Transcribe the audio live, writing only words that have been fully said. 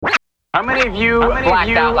How many of you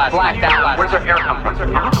blacked out last night? Where's our air come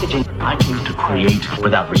from? Oxygen. I came to create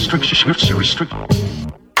without restriction. People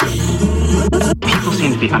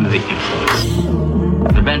seem to be under the influence.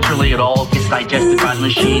 Eventually, it all gets digested by the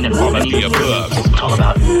machine and all of the above. It's all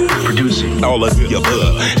about producing. All of the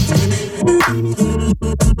above.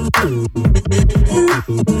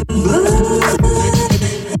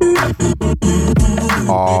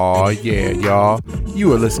 Aw, yeah, y'all.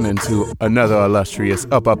 You are listening to another illustrious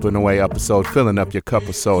Up and Away episode, filling up your cup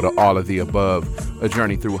of soda, all of the above. A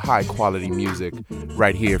journey through high-quality music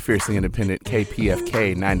right here, fiercely independent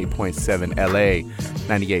KPFK 90.7 LA,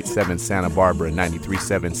 98.7 Santa Barbara,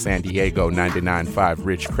 93.7 San Diego, 99.5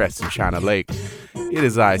 Ridgecrest and China Lake. It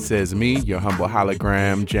is I, says me, your humble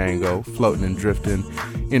hologram, Django, floating and drifting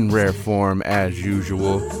in rare form as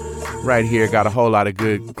usual. Right here, got a whole lot of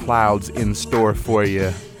good clouds in store for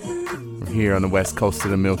you from here on the west coast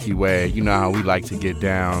of the Milky Way. You know how we like to get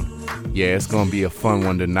down. Yeah, it's going to be a fun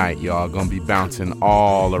one tonight, y'all. Going to be bouncing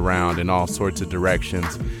all around in all sorts of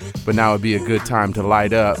directions. But now would be a good time to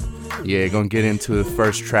light up. Yeah, going to get into the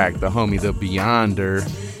first track, the homie The Beyonder,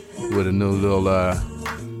 with a new little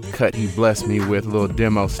cut he blessed me with, a little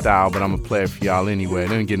demo style, but I'm going to play it for y'all anyway.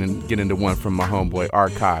 Then get into one from my homeboy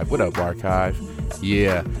Archive. What up, Archive?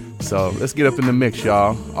 Yeah. So let's get up in the mix,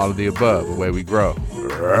 y'all. All of the above, the way we grow.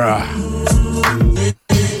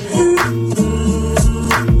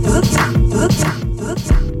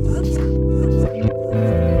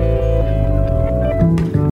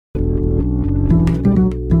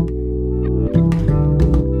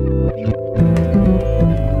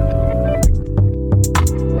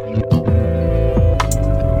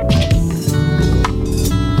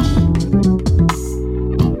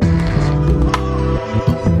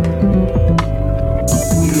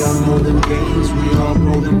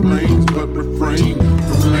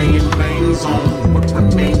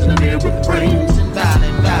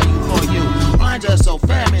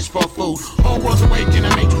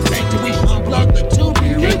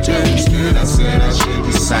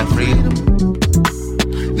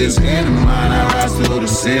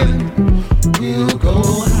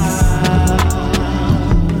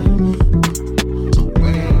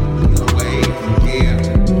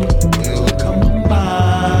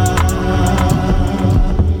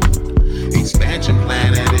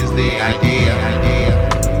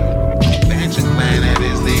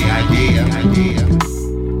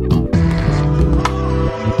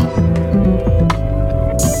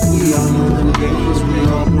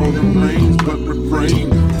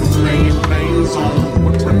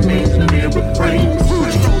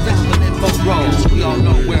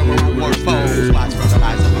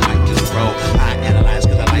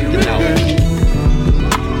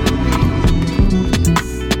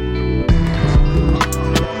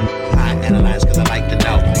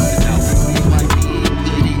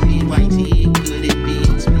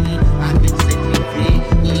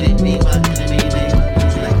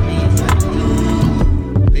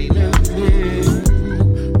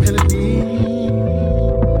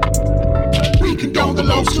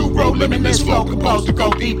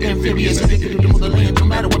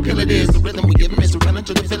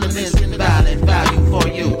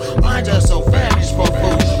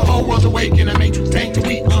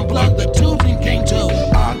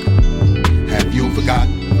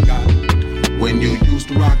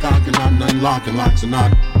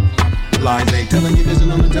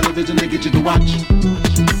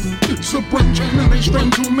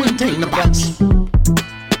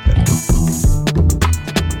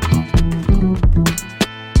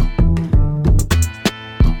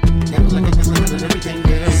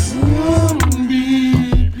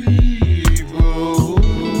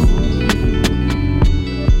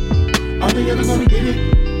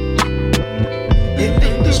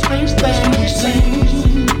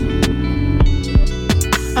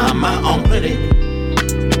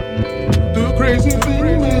 The crazy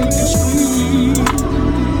thing makes you scream.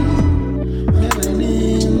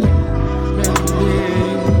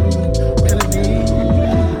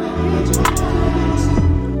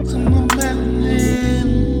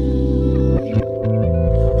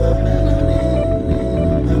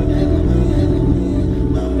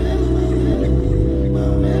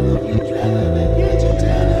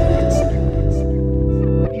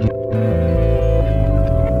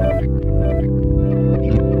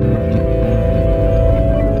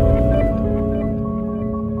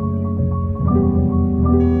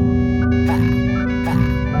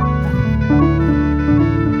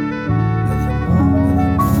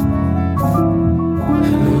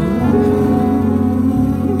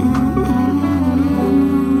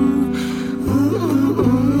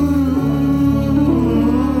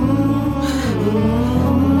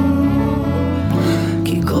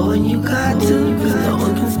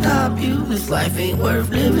 This life ain't worth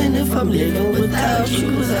living if I'm living without you.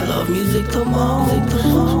 'Cause I love music the most.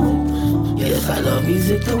 Yes, I love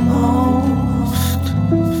music the most.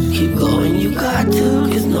 Keep going, you got to,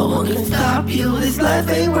 'cause no one can stop you. This life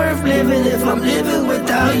ain't worth living if I'm living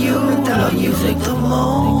without you. I love music the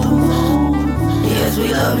most. Yes, we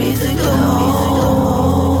love music the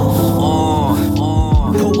most.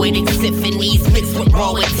 Poetic symphonies mixed with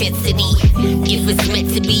raw intensity. If it's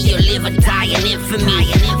meant to be, you'll live or die in infamy.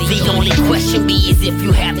 The only question be is if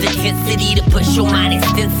you have the density to push your mind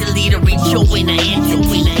extensively to reach your inner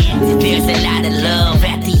entity. There's a lot of love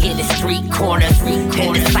at the end of street corners.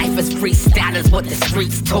 And the ciphers freestylers what the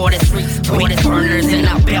streets taught us. With burners in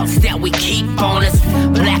our belts that we keep on us.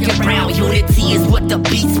 Black and brown unity is what the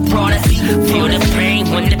beats brought us. Feel the pain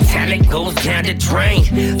when the talent goes down the drain.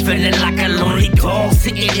 Feeling like a lonely dog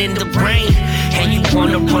sitting in the rain. And you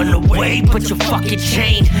wanna run away, but you're fucking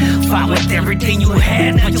chained. Fight with everything you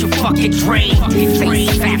had, but you're fucking drained.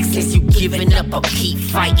 Face facts as you giving up or keep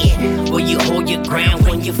fighting. Will you hold your ground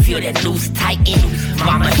when you feel that noose tighten?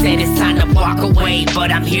 Mama said it's time to walk away, but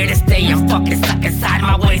I'm here to stay. I'm fucking stuck inside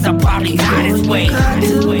my ways. I'll probably die this way.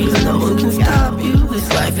 No one can stop you. This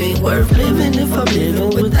life ain't worth living if I'm living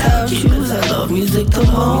without you. 'Cause I love music the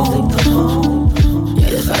most.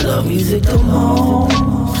 Yes, I love music the most.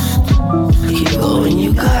 Keep going,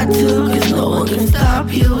 you got to, 'cause no one can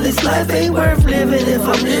stop you. This life ain't worth living if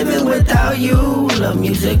I'm living without you. Love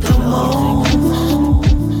music the most.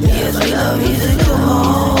 Yes, I love music the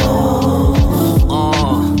most.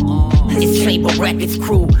 It's Chamber Records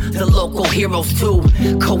crew, the local heroes too.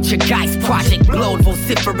 Culture Guys, Project Blow,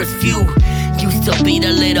 vociferous few. Used to be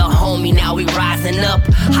the little homie, now we rising up.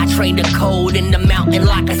 I trained the code in the mountain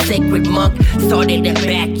like a sacred monk. Started at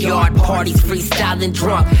backyard parties, freestyling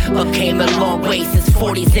drunk. But came a long way since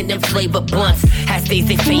 40s and them flavor blunts. As days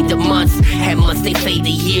they fade to months, and months they fade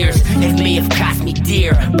to years. It may have cost me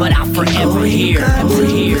dear, but I'm forever here.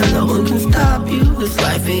 No one can stop you. This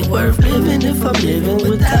life ain't worth living if I'm living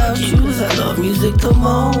without you. 'Cause I love music the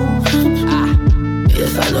most.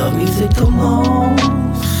 Yes, I love music the most.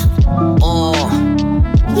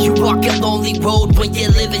 You walk a lonely road when you're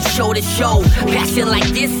living show to show. Passion like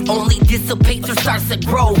this only dissipates or starts to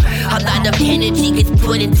grow. A lot of energy gets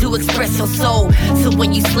put into express your soul. So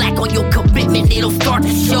when you slack on your commitment, it'll start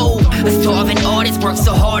to show. A starving artist works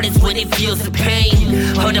the hardest when it feels the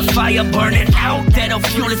pain. Or the fire burning out that'll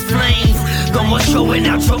fuel its flames. No more showing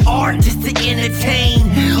out your art just to entertain.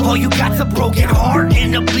 All you got's a broken heart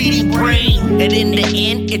and a bleeding brain. And in the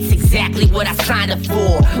end, it's exactly what I signed up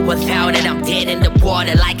for. Without it, I'm dead in the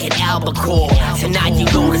water like an albacore. Tonight you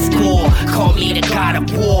know the score. Call me the god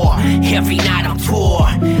of war. Every night I'm tour.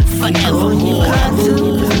 Forevermore.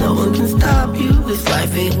 No one can stop you. This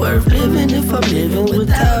life ain't worth living if I'm living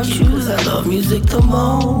without you. 'Cause I love music the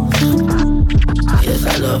most. Yes,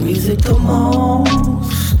 I love music the most.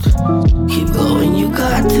 Keep going, you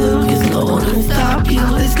got to, 'cause no one can stop you.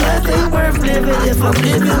 This life ain't worth living if I'm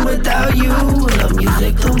living without you. I love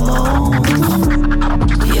music the most.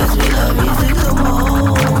 Yes, we love music the most.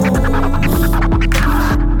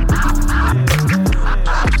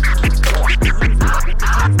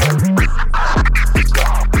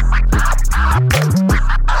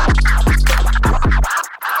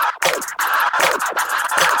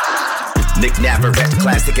 Nick Navarrete,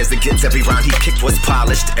 classic as it gets. Every round he kicked was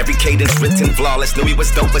polished. Every cadence written flawless. Knew he was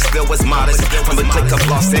dope, but still was modest. From the clique of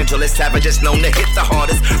Los Angeles savages known to hit the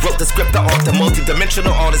hardest. Wrote the script, the author,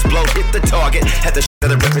 multi-dimensional artist. Blow, hit the target. Had the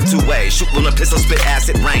that rip in 2 ways. Shoot lunar pistol, spit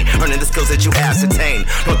acid rain. Earning the skills that you ascertain.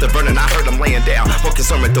 North the Vernon, I heard him laying down. More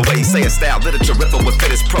concerned with the way he say his style. Literature ripper would fit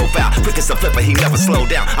his profile. Quick as a flipper, he never slowed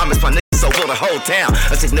down. I miss my niggas, so will the whole town.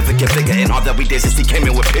 A significant figure in all that we did since he came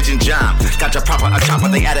in with Pigeon John. Got your proper a chopper,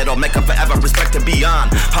 they added all makeup forever, respect and beyond.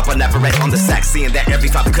 Papa Navarrete on the sax, seeing that every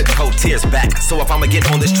father couldn't hold tears back. So if I'ma get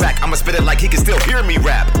on this track, I'ma spit it like he can still hear me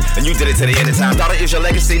rap. And you did it to the end of time. Daughter is your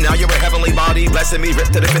legacy, now you're a heavenly body. Blessing me,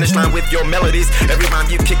 ripped to the finish line with your melodies. Every rhyme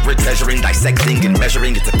you kick, we're treasuring, dissecting and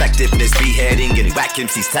measuring its effectiveness, beheading and whack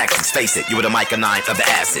MC's taxes. Face it, you were the Micah 9 of the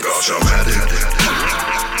acids. Gosh, I'm at it.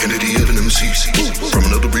 Entity of an MC. From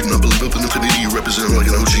another breeding, I believe up in infinity. You represent like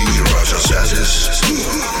an OG. Raja Sazes.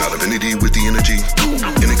 Not affinity with the energy.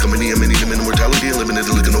 Any company, I'm any human immortality. Eliminated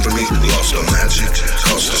looking over me. Lost on magic.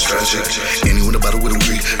 Cost is tragic. Anyone about it would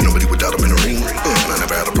agree. Nobody would doubt him in a ring. I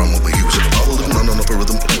never had a problem with he was in the bubble. Living on a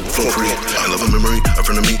rhythm. Flow free. I love a memory. A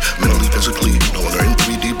friend of me. Mentally, physically. No one are in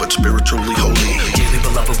 3D, but spiritually holy. Dearly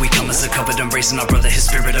beloved, we come as a covenant, embracing our brother, his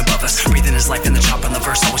spirit above us. Breathing his life in the chop on the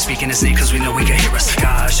verse. Always speaking his name, cause we know we can hear us.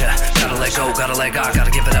 Gosh, yeah. Gotta let go, gotta let God.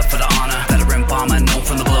 Gotta give it up for the honor. Veteran bomber, known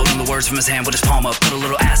from the blow to the words from his hand with his palm up. Put a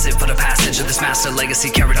little acid for the passage of this master legacy.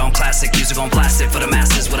 Carried on classic music on plastic for the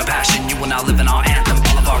masses with a passion. You will now live in our anthem.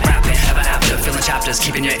 All of our rapping, ever after. Filling chapters,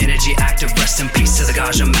 keeping your energy active. Rest in peace to the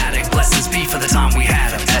Gajamatic. Blessings be for the time we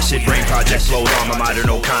had him. Acid brain project flowed on my mind.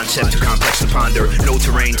 No concept too complex to ponder. No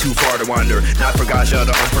terrain too far to wander. Not for Gaja,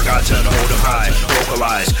 the unforgotten. Hold him high,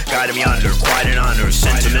 vocalize, guide me under. Quite an honor.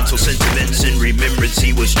 Sentimental sentiments and remembrance.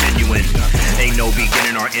 He was genuine. Ain't no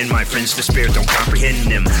beginning or end, my friends. The spirit don't comprehend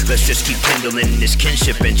him. Let's just keep kindling this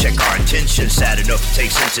kinship and check our intention. Sad enough it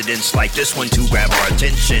takes incidents like this one to grab our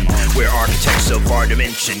attention. We're architects of our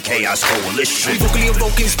dimension, Chaos Coalition. We vocally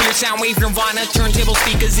evoking spirit sound wave Nirvana. Turntable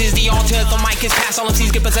speakers is the altar. The mic is past. All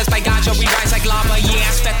MCs get possessed by Gaja. We rise like lava. Yeah,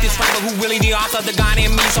 I expect this fighter who really the author. The God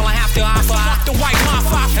in me, so I have to offer. Fuck the white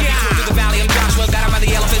mafia. Yeah. To the valley of Joshua, got him by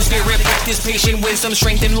the elephant spirit. Practice patient wisdom,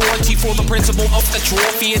 strength, and loyalty for the principle of the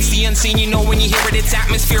trophy. It's the unseen, you know when you hear it, it's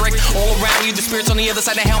atmospheric. All around you, the spirits on the other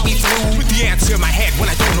side to help me through. With the answer in my head when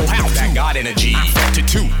I don't know how. That God energy, I felt it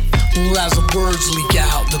too. Well, as the words leak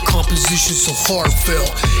out, the composition so heartfelt.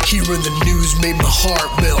 Hearing the news made my heart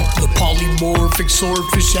melt. The polymorphic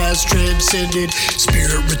swordfish has transcended.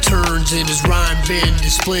 Spirit returns and his rhyme bend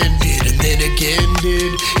is splendid. And then again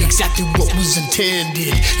did exactly what was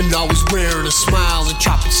intended. And always wearing a smile and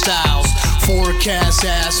chopping styles. Forecast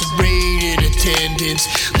acid rain in attendance.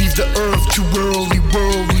 Leave the earth too early,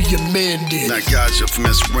 worldly amended. Not Gaja from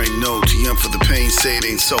S Rain, no. TM for the pain, say it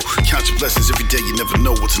ain't so. Count your blessings every day, you never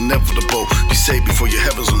know what's inevitable. Be safe before your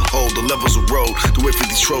heaven's on hold. The levels of road, the way for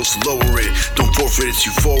these trolls to lower it. Don't forfeit, it's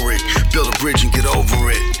euphoric. Build a bridge and get over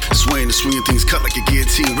it. Swaying and swinging things cut like a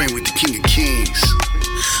guillotine. Reign with the King of Kings.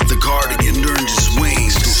 The guardian earned his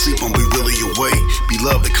wings. Don't sleep on, be really awake. Be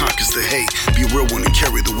love that conquers the hate. Be a real one and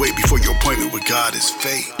carry the weight before your appointment with God is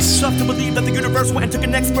fate. Tough to believe that the universe went and took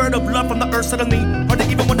an expert of love from the earth suddenly. Or to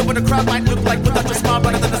even wonder what a crowd might look like without your smile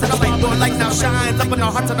brighter than the sunlight. Your light now shines up in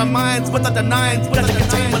our hearts and our minds. Without the nines, without the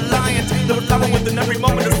contained reliance. There was power within every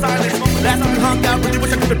moment of silence. Last time we hung out, really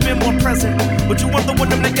wish I could have been more present. But you weren't the one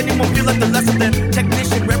to make anyone feel like the lesser than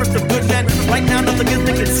technician, rarest of good men. Right now, nothing is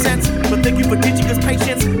making sense. But thank you for teaching us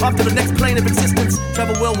patience. Off to the next plane of existence.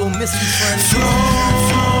 Travel well, we'll miss you, friends.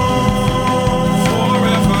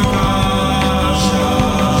 Forever Gaja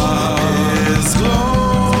is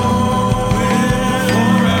glowing.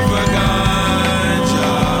 Forever Gaja.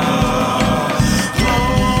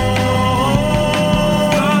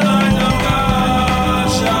 The light of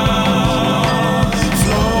Gaja.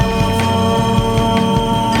 Flow.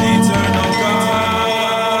 Eternal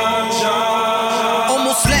Gaja.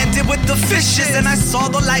 Almost landed with the fishes and I saw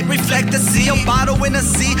the light reflect the sea. A bottle in a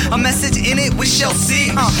sea, a message in it we shall see.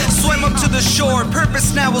 Swim up to the shore,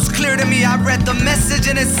 purpose now was clear to me. I read the message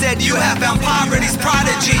and it said you have found poverty's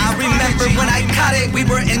prodigy. I remember when I caught it, we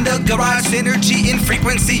were in the garage. Energy in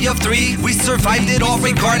frequency of 3. We survived it all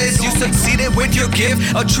regardless. You succeeded with your gift.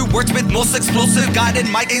 A true wordsmith, most explosive, guided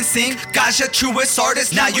mic and sing. Gaja, truest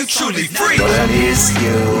artist, now you truly free. Gonna miss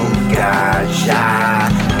you, Gaja.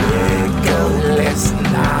 Let's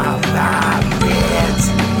not beds.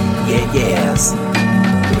 Yeah, yes.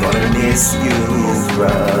 We're gonna miss you,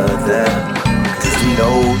 brother. Cause we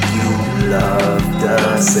know you loved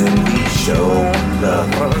us and we show love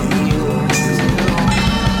for you too.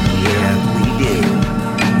 Yeah, we did.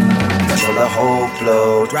 For the whole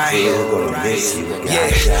float, right. We're gonna miss you,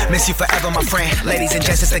 Gaja. Yeah, miss you forever, my friend. Ladies and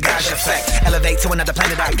gents, it's the Gaja effect. Elevate to another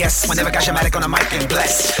planet, I guess. Whenever Gajamatic on a mic and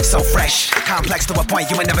bless. So fresh, complex to a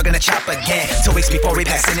point you ain't never gonna chop again. 2 weeks before we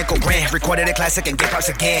pass cynical grand. Recorded a classic and get props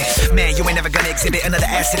again. Man, you ain't never gonna exhibit another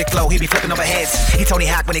acidic flow. He be flipping over heads. He Tony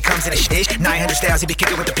Hawk when it comes to the shit. 900 styles, he be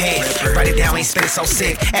kicking with the pen. Write it down, he spit it so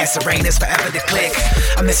sick. Acid rain is forever the click.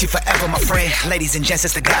 I miss you forever, my friend. Ladies and gents,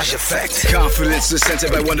 it's the Gaja effect. Confidence is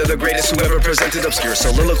centered by one of the greatest who ever presented obscure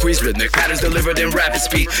soliloquies, rhythmic patterns delivered in rapid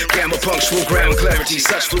speed. Gamma punctual ground clarity,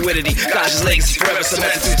 such fluidity. Gaja's legacy forever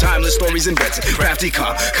cemented through timeless stories invented. Crafty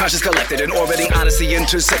calm, conscious collected and orbiting honesty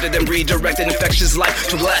intercepted and redirected. Infectious life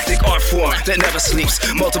to galactic art form that never sleeps.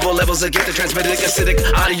 Multiple levels of gifted transmitted acidic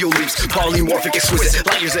audio leaps. Polymorphic exquisite,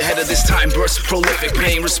 light years ahead of this time. Burst prolific,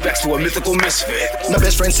 paying respects to a mythical misfit. My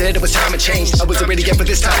best friend said it was time to change. I was ready yet for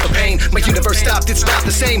this type of pain. My universe stopped, it stopped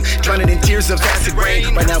the same. Drowning in tears of acid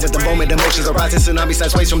rain. Right now with the moment, emotions emotions are rising, tsunami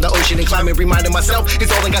size waves from the ocean and climbing. Reminding myself,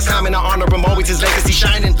 it's all in God's time and I honor him always, his legacy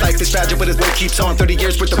shining. Life is fragile, but his work keeps on. 30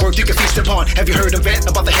 years worth of work you can feast upon. Have you heard him vent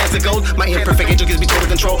about the hands of gold? My imperfect angel gives me total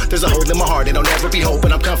control. There's a hole in my heart and I'll never be whole,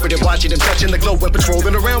 but I'm comforted watching him touching the glow. When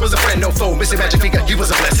patrolling around was a friend, no foe. Missing magic figure, he was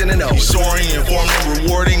a blessing to know. He's soaring, informing,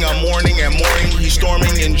 rewarding. I'm mourning and mourning. He's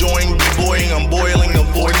storming, enjoying, b-boying. I'm boiling,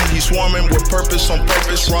 avoiding. He's swarming with purpose on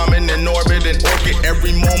purpose, rhyming in orbit and orchid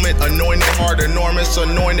every moment. Anointed heart, enormous,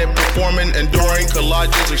 anointed, performing, enduring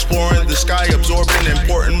collages, exploring the sky, absorbing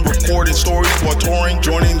important, recorded stories while touring,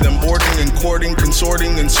 joining them, boarding and courting,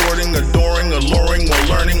 consorting and sorting, adoring, alluring while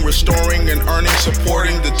learning, restoring and earning,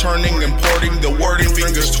 supporting, the turning, importing, the wording,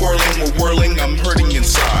 fingers twirling, we're whirling. I'm hurting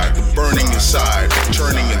inside, burning inside,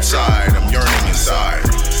 turning inside, I'm yearning inside.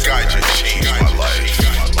 God just changed my life.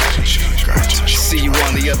 See you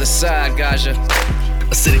on the other side, Gaja.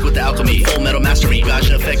 Acidic with the alchemy, full metal mastery.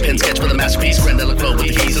 Gaja effect, pen sketch for the masterpiece. Grandela flow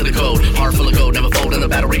with the keys of the code. Heart full of gold, never fold in the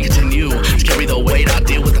battery. Continue to carry the weight. I'll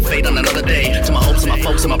deal with the fate on another day. To my hopes, my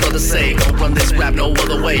folks, and my brothers say, don't run this rap no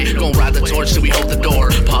other way. Gonna ride the torch till we hold the door.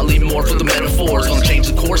 Polymorph with the metaphors. Gonna change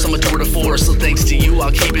the course, I'm a tour de force. So thanks to you,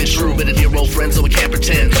 I'll keep it true. Been a dear old friend, so we can't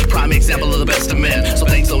pretend. Prime example of the best of men. So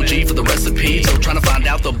thanks OG for the recipe. So trying to find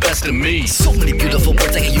out the best of me. So many beautiful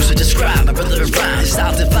words I can use to describe my brother in rhyme.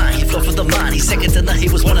 Style divine, he flowed for the mind. He's second to none, he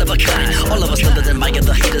was one of a kind. All of us under the mic,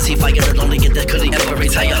 the haters he fired and only get that could he ever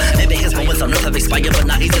retire. Maybe his moments on earth have expired, but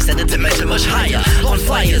now he's ascended to dimension much higher. On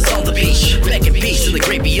fires on the beach, back in peace in the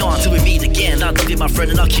great beyond. Till we meet again, I'll leave you my friend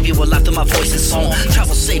and I'll keep you alive through my voice and song.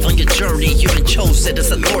 Travel safe on your journey, you've been chosen, it's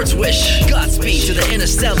the Lord's wish. Godspeed to the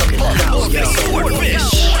interstellar polymorphic swordfish.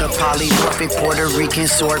 The polymorphic Puerto Rican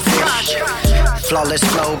swordfish. Flawless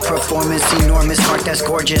flow, performance, enormous heart that's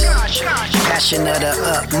gorgeous. Passion of the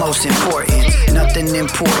utmost importance. Nothing in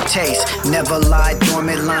poor taste. Never lie,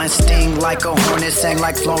 dormant lines sting like a hornet, sang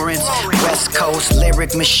like Florence. West Coast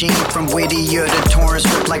lyric machine from Whittier to Torrance,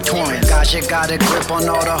 rip like torrent. Gaja got a grip on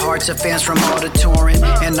all the hearts of fans from all the touring.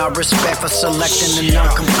 And our respect for selecting the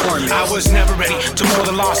non-conformist. I was never ready to mourn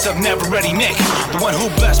the loss of never ready Nick. The one who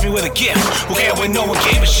blessed me with a gift, who cared when no one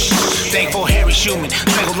gave a shit. Thankful Harry Schumann,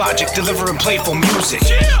 Strangle Logic, delivering playful music.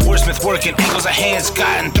 Wordsmith working, angles of hands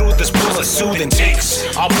guiding through this pool of soothing takes.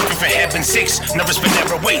 All perfect for heaven 6, nervous but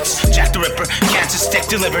never waits. Jack the Ripper, cancer stick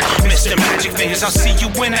delivered. Mr. Magic Fingers, I'll see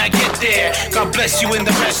you when I get there. God bless you in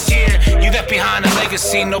the rest here. You left behind a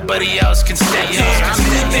legacy nobody else can stay. I'm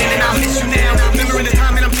living and I miss you now. Remembering the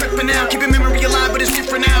time and I'm tripping now. Keeping memory alive, but it's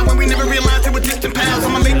different now. When we never realized they were distant pals.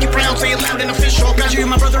 I'ma make you proud, say it loud and official. Got you,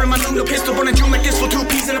 my brother, and my new pistol. Born in June like this for 2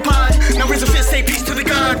 peas in a pod. Now raise a fist, say peace to the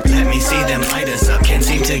God. Let me see them lighters up, can't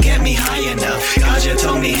seem to get me high enough. Gaja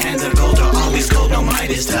told me hands of gold are always cold, no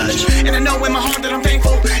Midas touch. And I know in my heart that I'm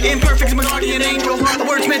thankful. Imperfect, my guardian angel. A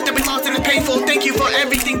word's meant to be lost and it's painful. Thank you for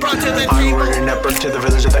everything brought to the table. Onward and upward to the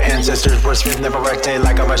village of the ancestors. Wordsmith never rectate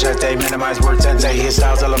like a machete. Minimize word sensei. His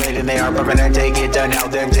style's elevated, they are permanente. Get done al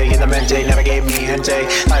dente, in the mente. Never gave me hente.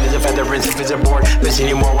 Light as a feather, rinse if it's a board. Missing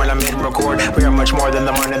you more when I'm in record. We are much more than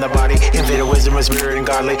the mind and the body. Infinite wisdom with spirit and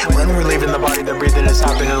godly. When we're leaving the body, the breathing is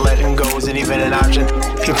stopping and letting go isn't even an option.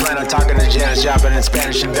 If you plan on talking to Janis Joplin in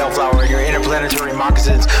Spanish and Bellflower, your interplanetary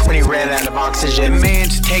moccasins when he ran out of oxygen. The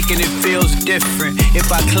man's taking it feels different.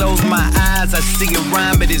 If I close my eyes, I see a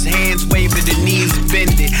rhyme, but his hands waving, the knees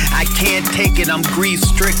bending. I can't take it, I'm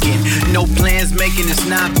grief-stricken. No plans making, it's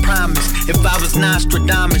not promised. If I was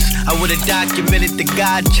Nostradamus, I would've documented the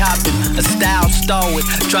God chopping. A style stalwart,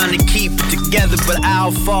 trying to keep it together, but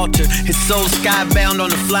I'll falter. His soul skybound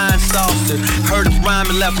on a flying saucer. Heard a rhyme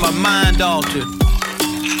and left my mind altered.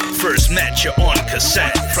 First met you on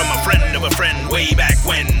cassette from a friend of a friend way back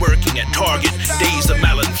when, working at Target. Days of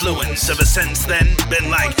malinfluence. Ever since then,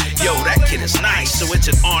 been like, yo, that kid is nice. So it's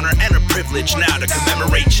an honor and a privilege now to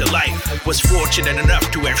commemorate your life. Was fortunate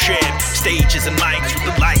enough to have shared stages and mics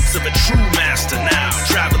with the likes of a true master now,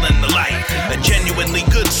 traveling the light. A genuinely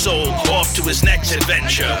good soul off to his next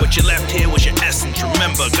adventure. What you left here was your essence.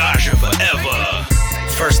 Remember Gaja forever.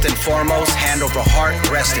 First and foremost, hand over heart,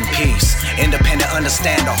 rest in peace. Independent,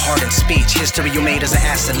 understand our heart and speech. History you made as an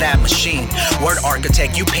acid lab machine. Word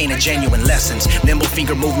architect, you painted genuine lessons. Nimble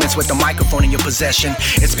finger movements with the microphone in your possession.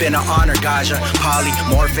 It's been an honor, Gaja.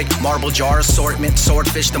 Polymorphic, marble jar assortment.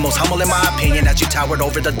 Swordfish, the most humble in my opinion as you towered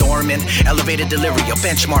over the dormant. Elevated delivery, a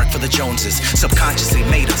benchmark for the Joneses. Subconsciously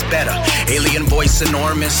made us better. Alien voice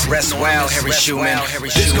enormous. Rest well, Harry Schumann.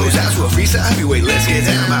 This goes out to a freestyle heavyweight. Let's get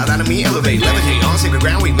down, out of me, elevate, levitate on sacred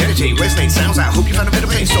ground. We meditate, resonate sounds. I hope you found a bit of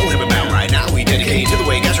pain. Soul heaven bound right now. We dedicate to the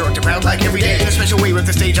way Gaja rocked the proud like every day. In a special way, with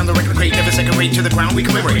the stage on the record crate. Never second rate to the ground. We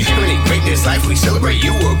commemorate. Eliminate greatness, life we celebrate.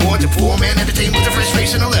 You were born to perform and entertain with a fresh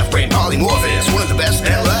face and a left brain. Polymorphous, one of the best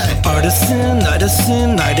in LA.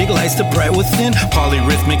 Artisan, night lights the bright within.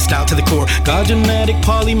 Polyrhythmic style to the core. Godiomatic,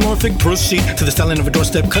 polymorphic, proceed to the styling of a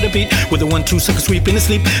doorstep. Cut a beat with a 1-2 sucker sweep in his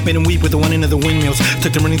sleep. Made him weep with the one end of the windmills.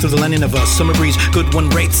 Took them running through the lining of a summer breeze. Good one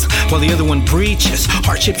rates, while the other one breaches.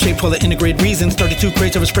 Hardship shaped while the integrate reasons. 32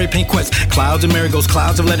 crates of a spray paint quest. Clouds of marigolds,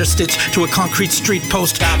 clouds of letter stitch to a concrete street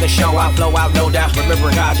post. Time to show out, flow out, no doubt.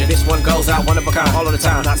 Remembering Gaja, this one goes out, one of a kind, all of the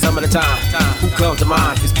time, not some of the time. Who comes to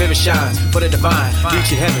mind? His pivot shines for the divine.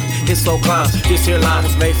 Reaching heaven, his slow climbs. This here line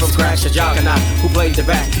was made from scratch. A juggernaut who played the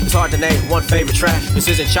back. It's hard to name one favorite track. This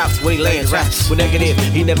isn't chops when he laying raps. With negative,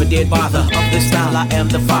 he never did bother. Of this style, I am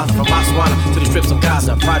the father. From Botswana to the strips of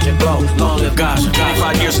Gaza. Project Blow, long live Gaja.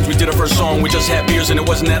 25 years since we did our first song. We just had beers and it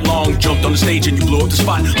wasn't that long. Jumped on the stage and you blew up the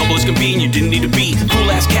spot. Humble as can be and you didn't need to be. Cool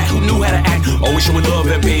ass cat who knew how to act. Always showing love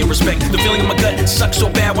and paying respect. The feeling in my gut sucked so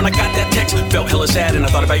bad when I got that text. Felt hella sad and I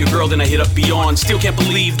thought about your girl, then I hit up Beyond. Still can't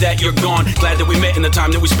believe that you're gone. Glad that we met in the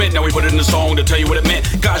time that we spent. Now we put it in a song to tell you what it meant.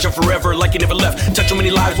 Gaja forever, like you never left. Touch so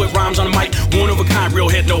many lives with rhymes on the mic. One of a kind, real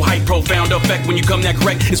hit, no hype. Profound effect when you come that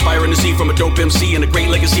correct. Inspiring to see from a dope MC and a great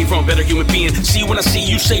legacy from a better human being. See when I see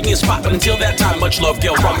you, save me a spot. But until that time, much love,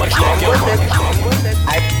 Gil. Much love, Gil.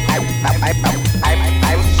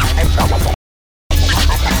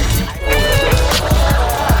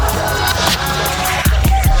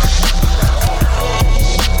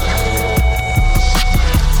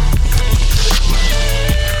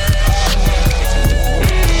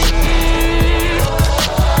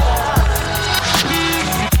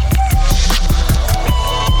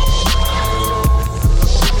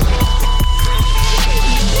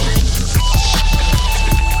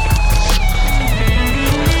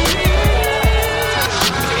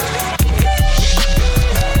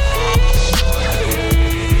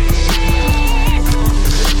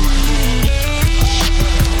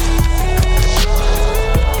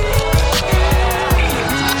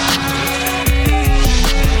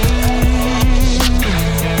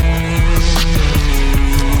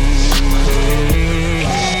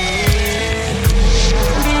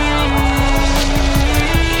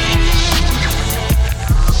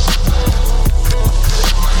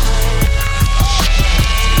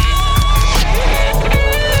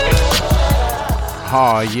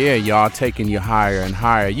 Oh yeah, y'all, taking you higher and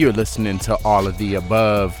higher. You're listening to All of the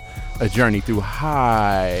Above, a journey through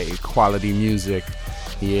high quality music.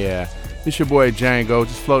 Yeah, it's your boy Django,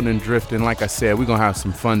 just floating and drifting. Like I said, we're gonna have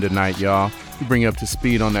some fun tonight, y'all. We bring you up to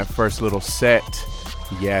speed on that first little set.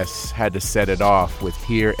 Yes, had to set it off with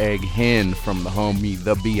Here Egg Hen from the homie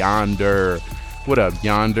The Beyonder. What up,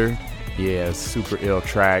 Yonder? Yeah, super ill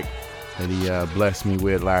track that he blessed me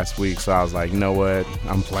with last week, so I was like, you know what,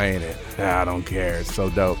 I'm playing it. I don't care, it's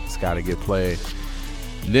so dope, it's gotta get played.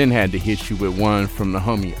 Then had to hit you with one from the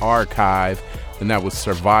homie Archive, and that was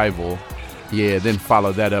Survival. Yeah, then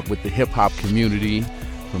followed that up with the Hip Hop Community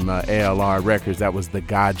from ALR Records. That was the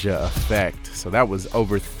Gaja Effect. So that was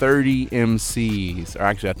over 30 MCs, or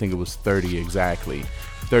actually I think it was 30 exactly.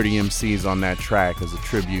 30 MCs on that track as a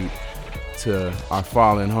tribute to our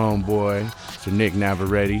fallen homeboy, Mr. Nick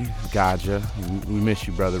Navarrete, Gaja. We miss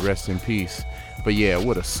you, brother. Rest in peace. But yeah,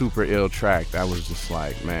 what a super ill track. That was just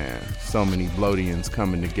like, man, so many Bloodians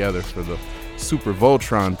coming together for the Super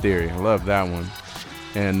Voltron theory. I love that one.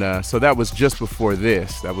 And so that was just before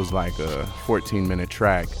this. That was like a 14-minute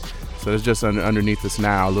track. So there's just underneath us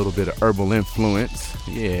now a little bit of Herbal Influence.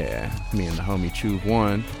 Yeah, me and the homie Chuve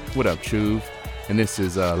One. What up, Chuve? And this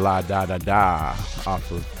is La Da Da Da off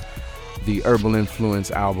of the Herbal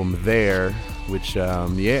Influence album There, which,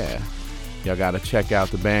 yeah, y'all gotta check out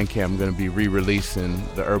the Bandcamp. I'm gonna be re-releasing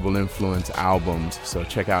the Herbal Influence albums, so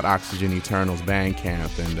check out Oxygen Eternal's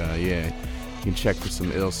Bandcamp, and yeah, you can check for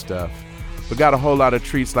some ill stuff. But got a whole lot of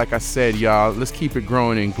treats, like I said, y'all. Let's keep it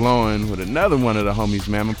growing and glowing with another one of the homies,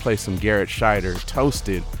 man. I'm gonna play some Garrett Scheider,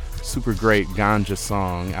 Toasted, super great ganja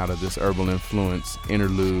song out of this Herbal Influence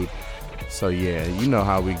interlude. So yeah, you know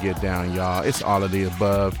how we get down, y'all. It's all of the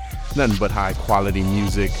above. Nothing but high quality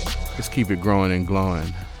music. Let's keep it growing and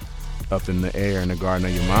glowing. Up in the air in the garden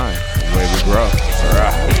of your mind. The way we grow. All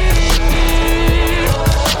right.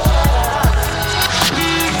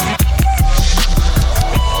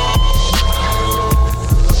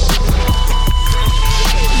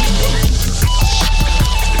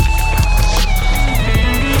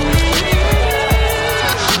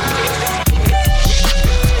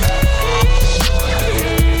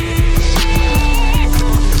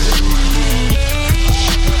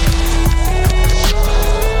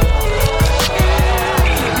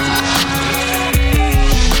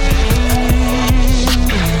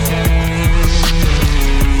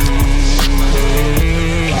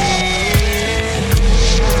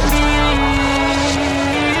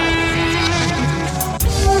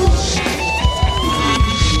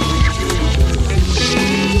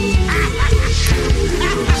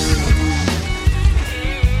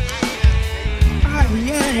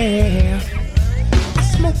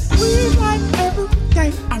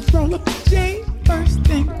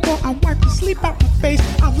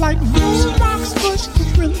 like moon rocks, bush,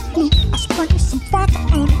 gorilla glue. I sprinkle some vodka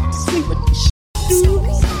on it to see what this shit do.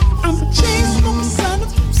 I'm a chain smoking son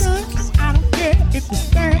of a gun. I don't care if it's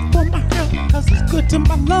bad for my health, cause it's good to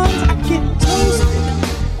my lungs. I get toasted.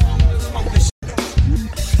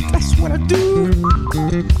 That's what I do.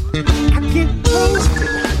 I get toasted.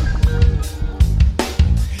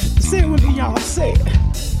 Say it with me, y'all. Say it.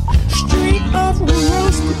 Straight up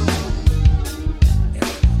roasted.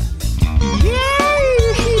 Yeah.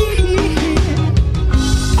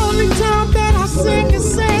 Only time that I sing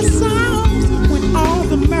is sad songs when all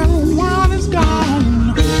the marijuana's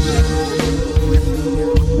gone.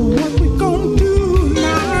 What we gonna do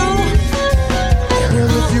now? Well,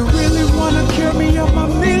 if you really wanna cure me of my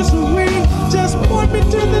misery, just point me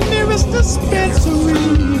to the nearest dispensary.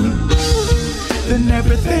 Then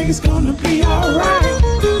everything's gonna be alright.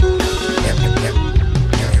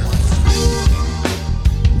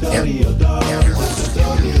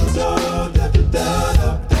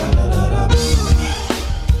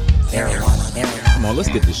 Come on, let's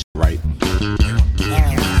get this shit right.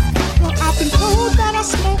 Well, I've been told that I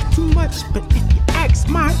smoke too much, but if you ask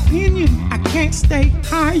my opinion, I can't stay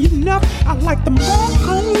high enough. I like the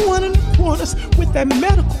Marconi 1 1/4 with that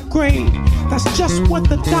medical grade. That's just what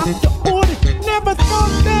the doctor ordered. Never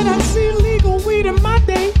thought that I'd see legal weed in my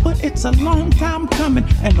day, but it's a long time coming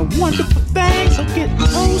and a wonderful thing, so get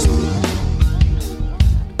toasted.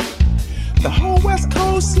 The whole West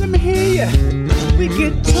Coast, let me hear ya. We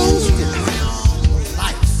get toasted.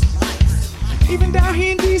 Even down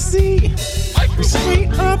here in DC,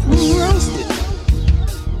 straight up roasted.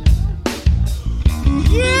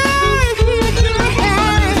 Yeah,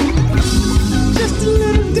 just a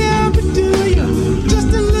little dab of do you, just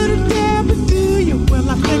a little dab of do you. Well,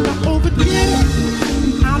 I think I overdid it.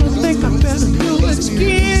 I don't think I better do it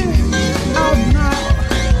again. Oh no.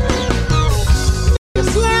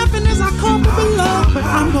 Just laughing as I call for the love, but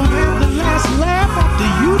I'm gonna have the last laugh after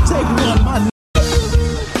you take one, my n.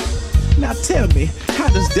 Now tell me, how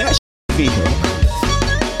does that feel?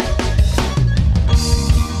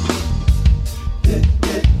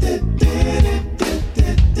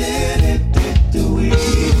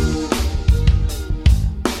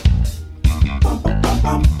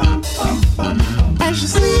 As you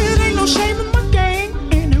see, it ain't no shame in my game,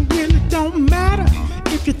 and it really don't matter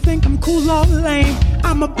if you think I'm cool or lame.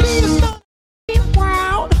 I'm a beast,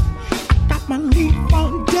 wild. I got my leaf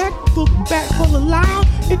on deck, book back full of loud.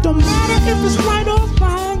 It don't matter if it's right or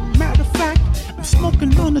wrong. Matter of fact, I'm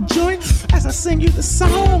smoking on a joint as I sing you the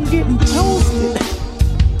song, getting toasted.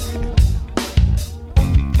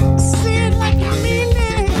 Say it like I mean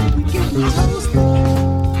it. We getting toasted.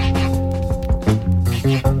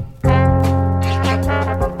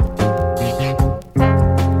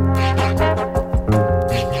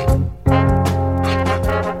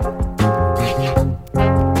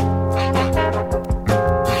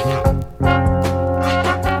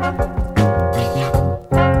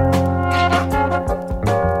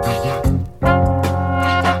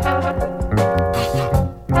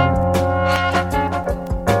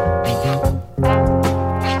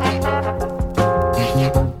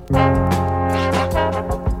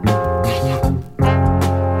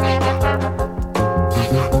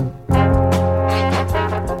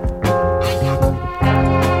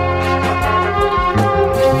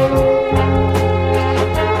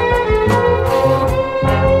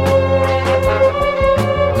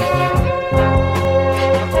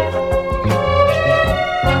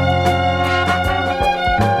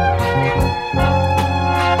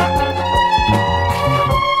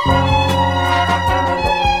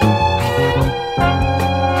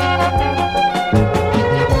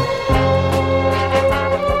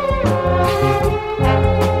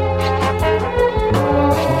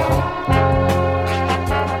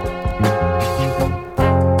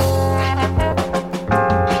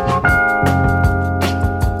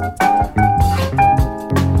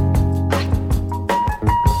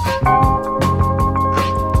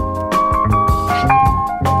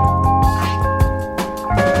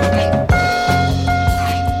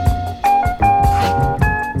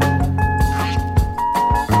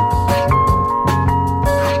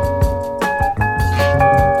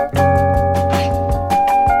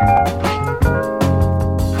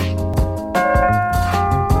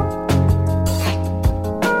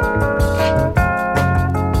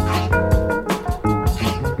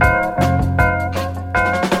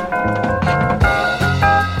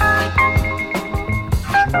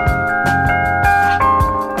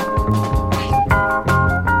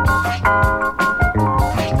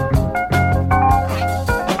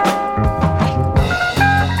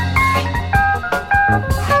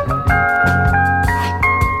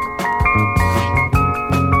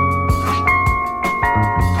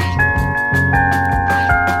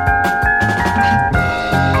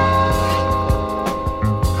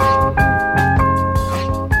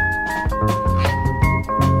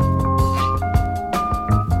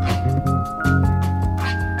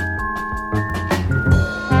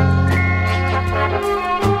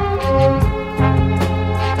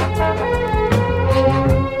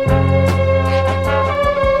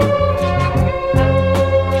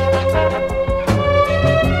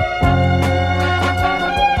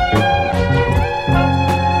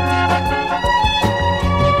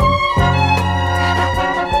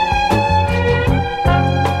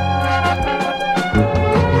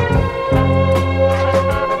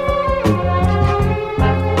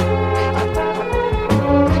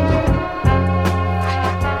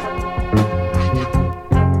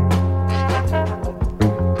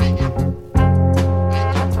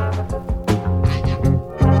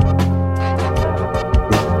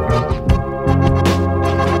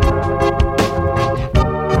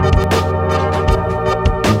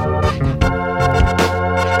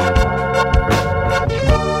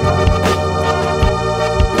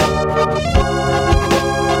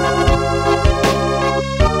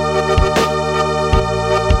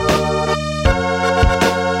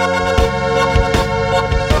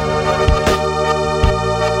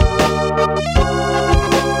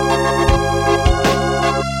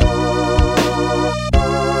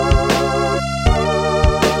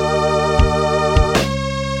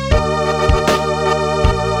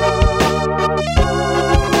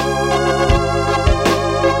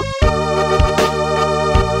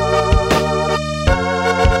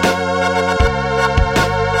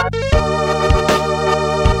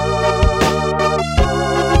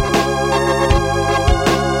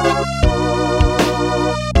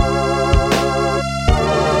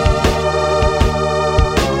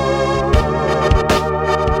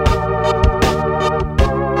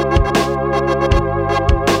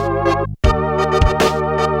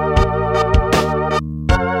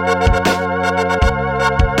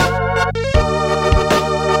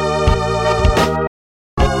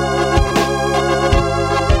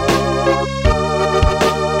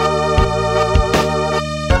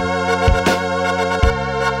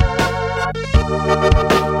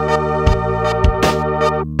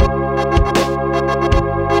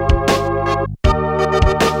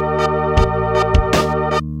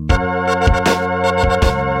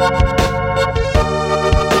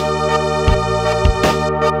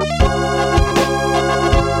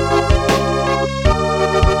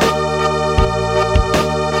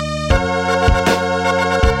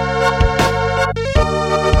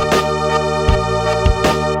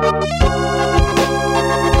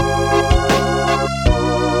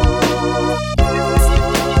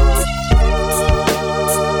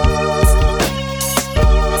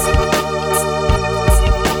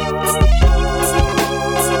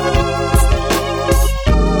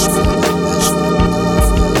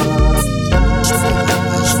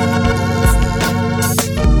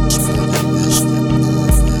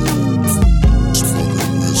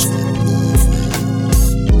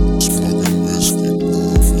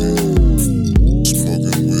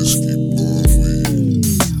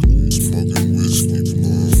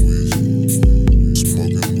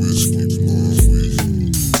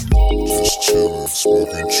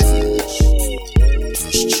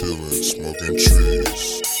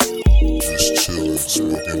 Just chillin',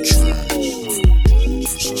 smoking trees.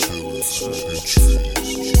 Just chillin', smoking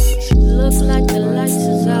trees. Look like the lights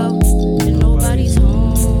is out and nobody's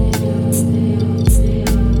home.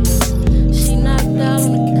 She knocked out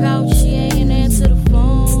on the couch, she ain't answer the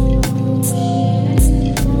phone.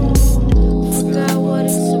 Forgot what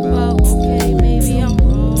it's about, okay, maybe I'm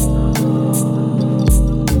wrong.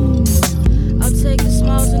 I'll take the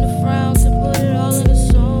smiles and the frowns and put it all in a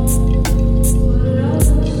song.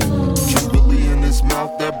 Kimberly in his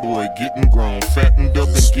mouth, that boy getting grown, fattened up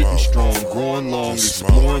and getting strong, growing long,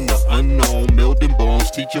 exploring the unknown, melding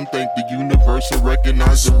bones, teach him think the universe and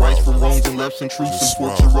recognize the rights from wrongs and lefts and truths and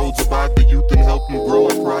forks and roads about the youth and help him grow.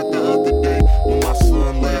 I cried the other day when my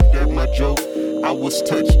son laughed at my joke. I was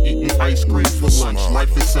touched eating ice cream for lunch.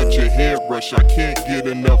 Life is such a head rush, I can't get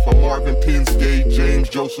enough. I'm Marvin Penn, Gay, James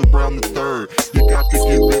Joseph Brown III. You got to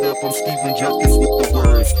give it up, I'm Stephen Junkins with the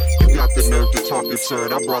words. You got the nerve to talk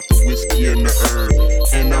absurd, I brought the whiskey and the herb.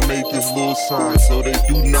 And I made this little sign so they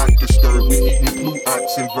do not disturb. We eating blue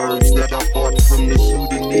ox and verbs that I bought from the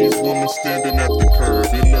Sudanese woman standing at the curb.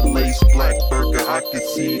 In the lace black burger, I could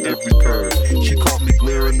see every curve. She caught me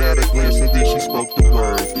glaring at a glance and then she spoke the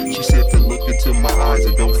words. She said to look into my eyes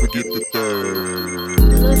and don't forget the third.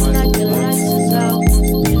 Looks like the lights is out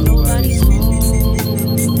and nobody's home.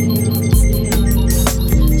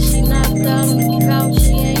 She knocked out on the couch,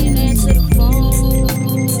 she ain't answer the phone.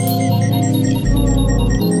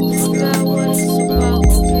 Forgot what it's about,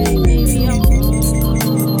 okay, maybe I'm wrong.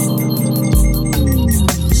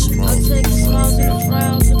 I'll take the smiles and the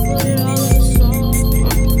frowns and put it all in a song.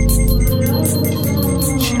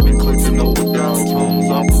 She been clicking over dial tones,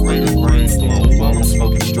 operating brain flown while I'm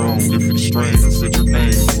smoking strong. Different strains and such a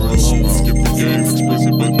pain. We're alone, skip the game,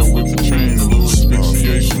 explicit but no interchange. A little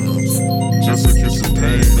asphyxiation, just a kiss of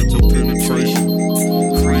pain, mental penetration,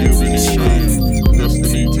 free of any shame.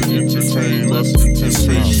 Destiny to entertain, lust and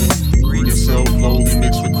temptation. Greed and self-loathing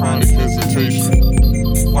mixed with chronic hesitation.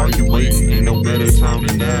 While you waiting, ain't no better time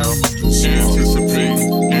than now.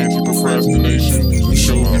 Anticipating, anti-procrastination. We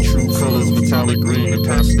show the true colors, metallic green and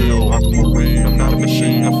pastel, aquamarine. I'm not a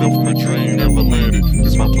machine, I fell from a dream, never landed.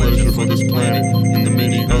 It's my pleasure for this planet and the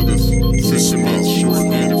many others. Sentiments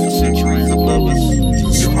short-handed for centuries of lovers.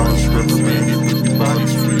 Your heart's reprimanded with your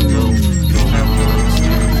body's free go. You don't have to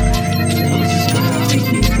understand, but it's just gonna make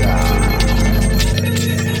me die.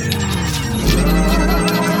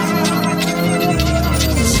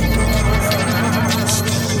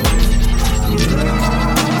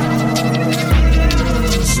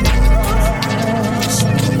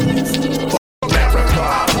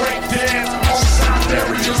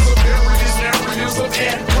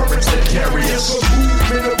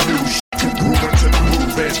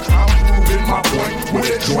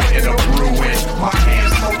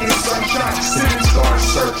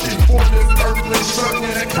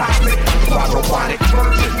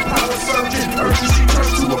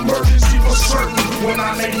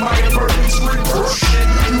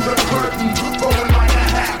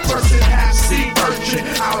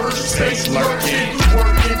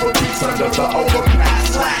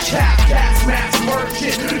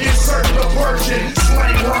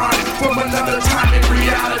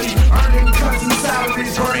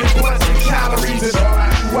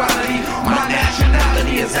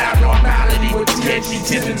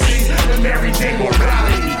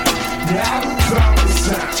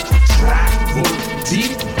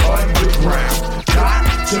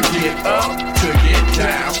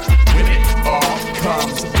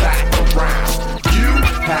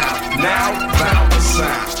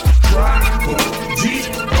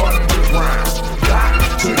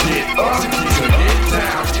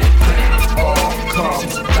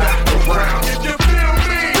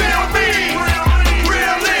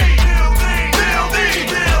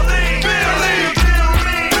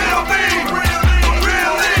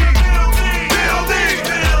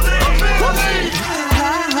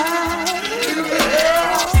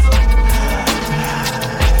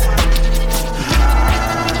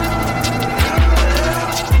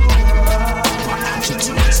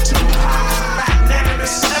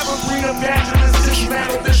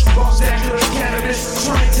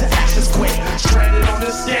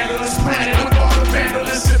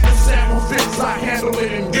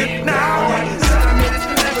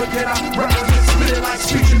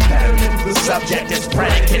 Subject is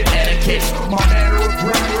predicate etiquette. My manner of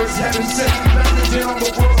grammar is heaven sent. Messaging on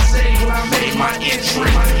the world stage when I made my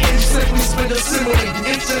entry. Simply spin a simile,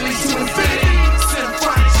 instantly to infinity.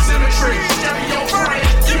 Symphonic symmetry, stereophonic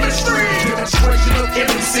chemistry. Demonstration of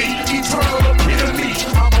MC, eternal epitome.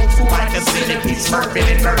 I'm on tour like a centipede, smurfing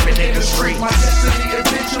and nerving in the street. My destiny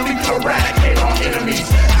eventually eradicate all enemies.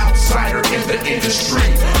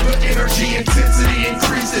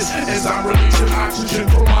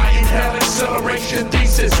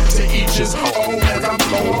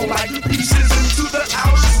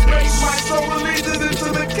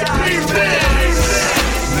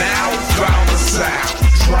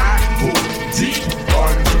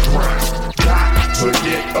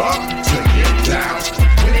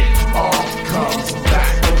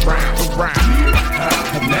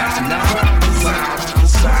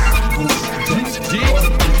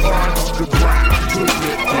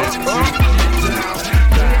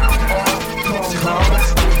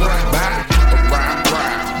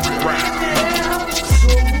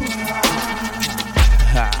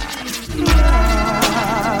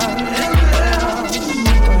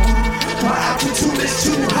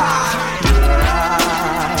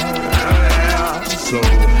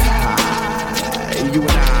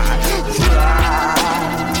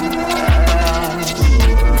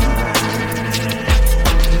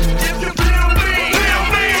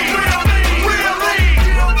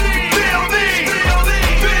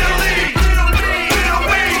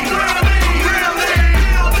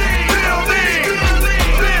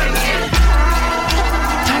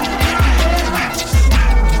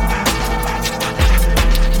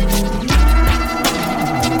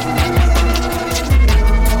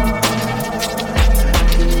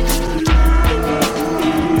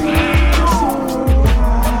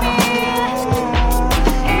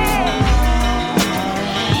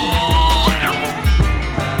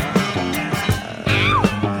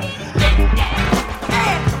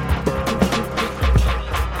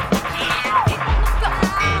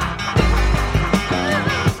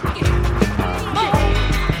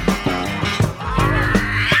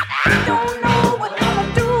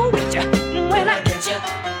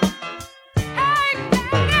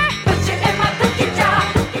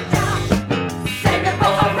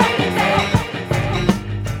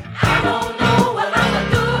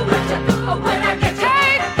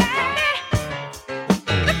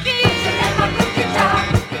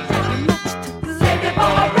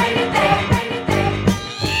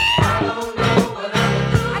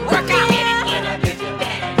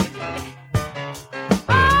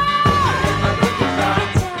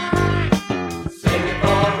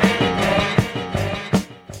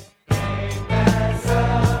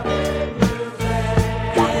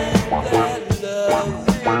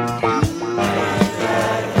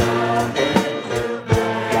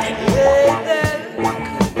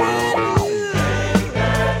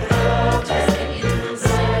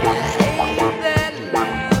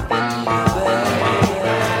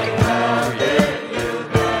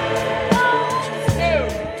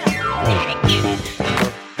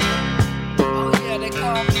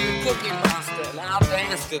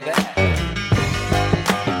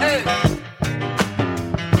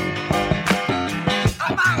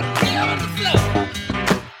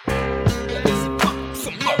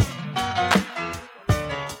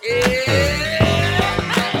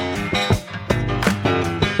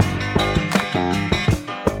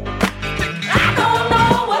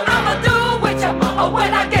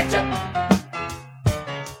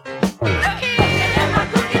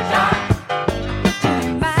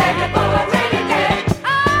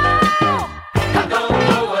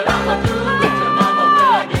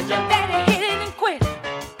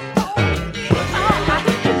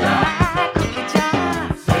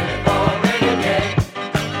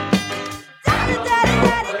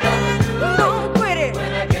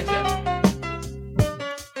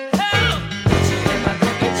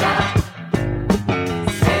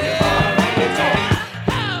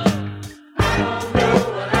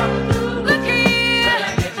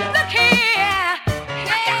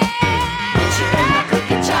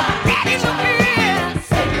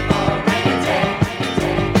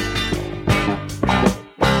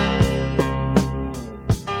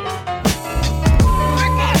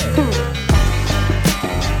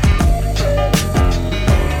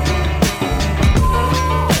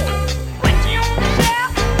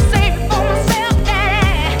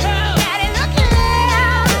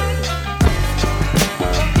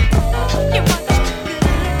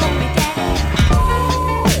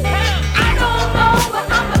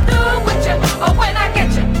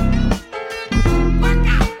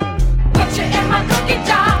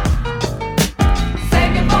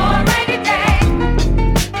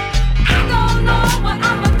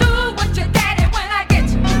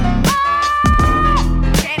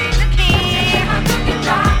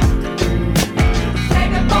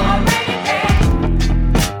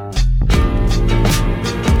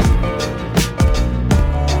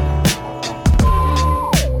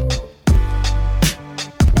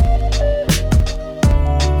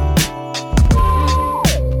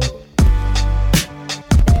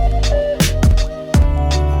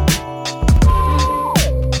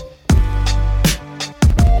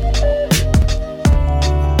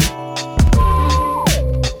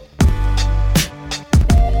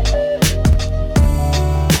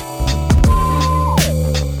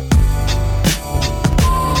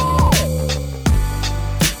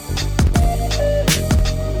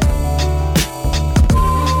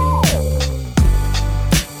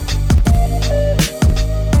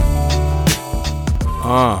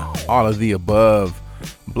 All of the Above,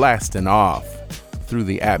 blasting off through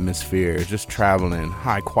the atmosphere, just traveling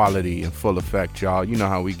high quality and full effect, y'all. You know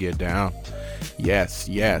how we get down. Yes,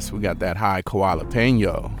 we got that high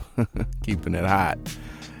jalapeno, keeping it hot.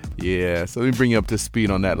 Yeah, so let me bring you up to speed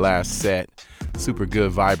on that last set. Super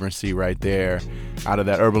good vibrancy right there. Out of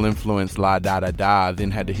that Herbal Influence, La Da Da Da,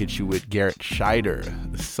 then had to hit you with Garrett Scheider,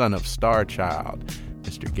 the son of Star Child,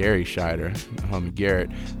 Mr. Gary Scheider, homie Garrett,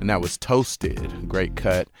 and that was Toasted, great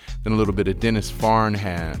cut. Then a little bit of Dennis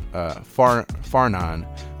Farnan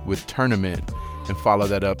with Tournament, and follow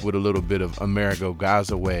that up with a little bit of Amerigo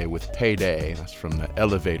Gazaway with Payday. That's from the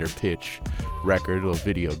Elevator Pitch record, little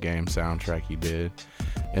video game soundtrack he did.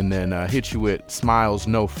 And then hit you with Smiles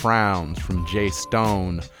No Frowns from Jay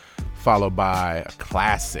Stone, followed by a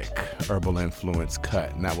classic Herbal Influence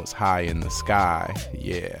cut, and that was High in the Sky.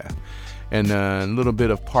 Yeah. And a little bit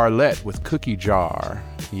of Parlette with Cookie Jar.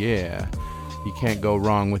 Yeah, you can't go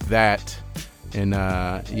wrong with that. And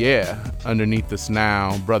underneath us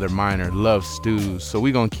now, Brother Minor, Love Stews. So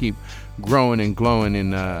we're going to keep growing and glowing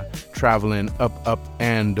and traveling up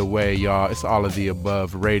and away, y'all. It's All of the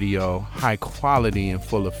Above radio, high quality and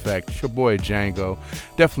full effect. It's your boy Django.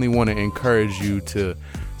 Definitely want to encourage you to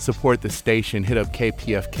support the station. Hit up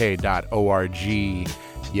kpfk.org.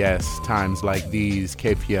 Yes, times like these,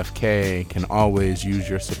 KPFK can always use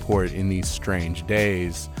your support in these strange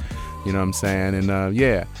days. You know what I'm saying? And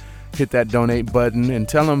hit that donate button and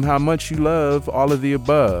tell them how much you love All of the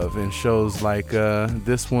Above, and shows like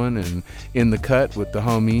this one and In the Cut with the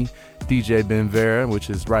homie DJ Ben Vera, which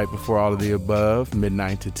is right before All of the Above,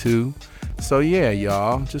 midnight to 2. So yeah,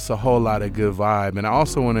 y'all, just a whole lot of good vibe. And I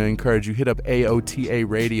also want to encourage you, hit up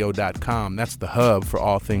AOTARadio.com. That's the hub for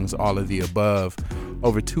all things All of the Above.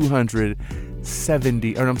 Over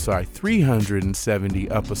 370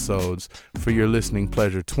 episodes for your listening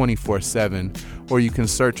pleasure 24/7. Or you can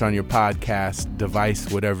search on your podcast device,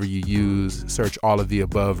 whatever you use, search All of the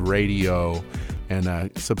Above radio and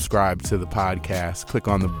subscribe to the podcast. Click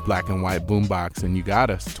on the black and white boombox and you got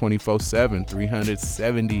us 24/7,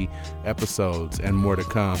 370 episodes and more to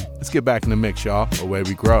come. Let's get back in the mix, y'all. Away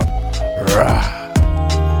we grow. Rah.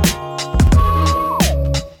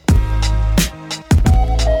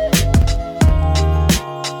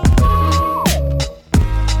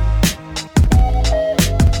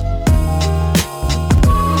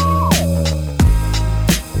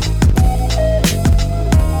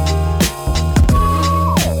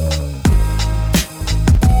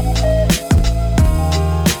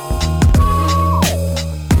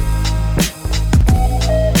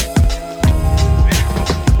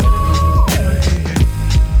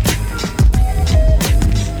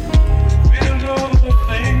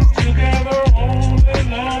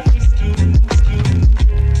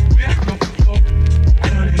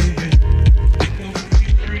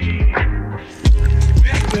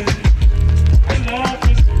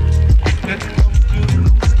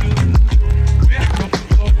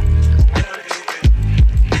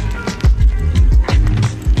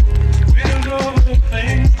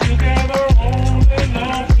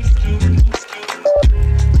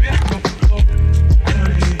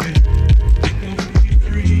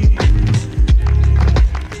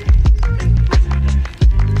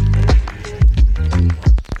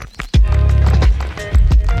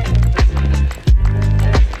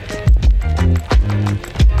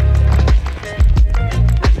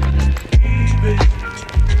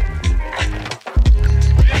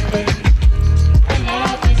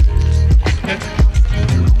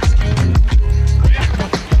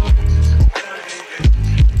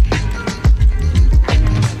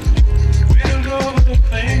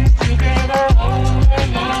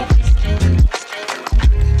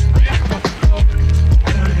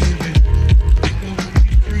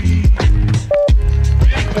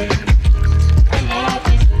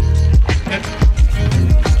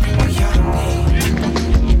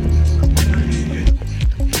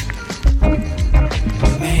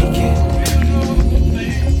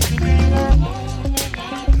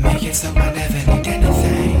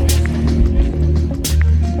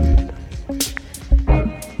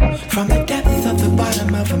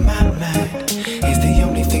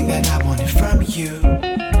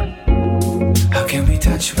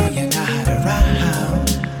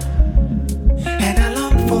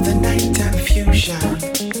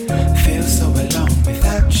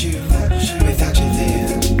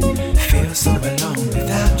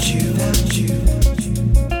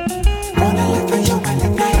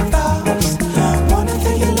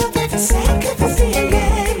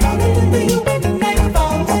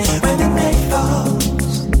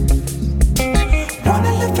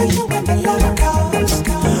 Wanna live for you when the love comes.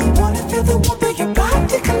 Wanna feel the warmth of your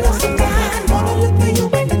body close.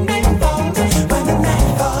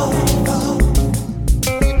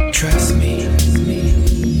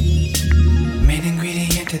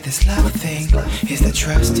 this love thing is the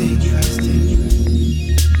trusting.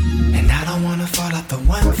 And I don't wanna fall off the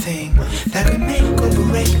one thing that could make or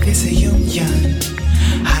break this a union.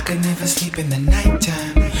 I could never sleep in the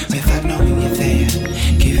nighttime without knowing you're there,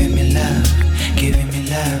 giving me love, giving me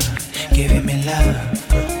love, giving me love.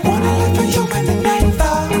 Wanna live for you when the night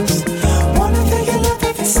falls. Wanna feel your love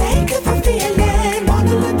for the sake of the feeling.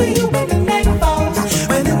 Wanna live for you when the night falls,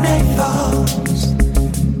 when the night falls.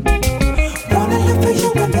 Wanna live for you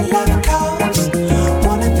when the love calls.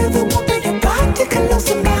 Wanna feel the warmth of your body close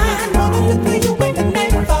to mine. Wanna live for you when the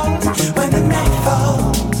night falls, when the night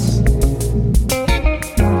falls.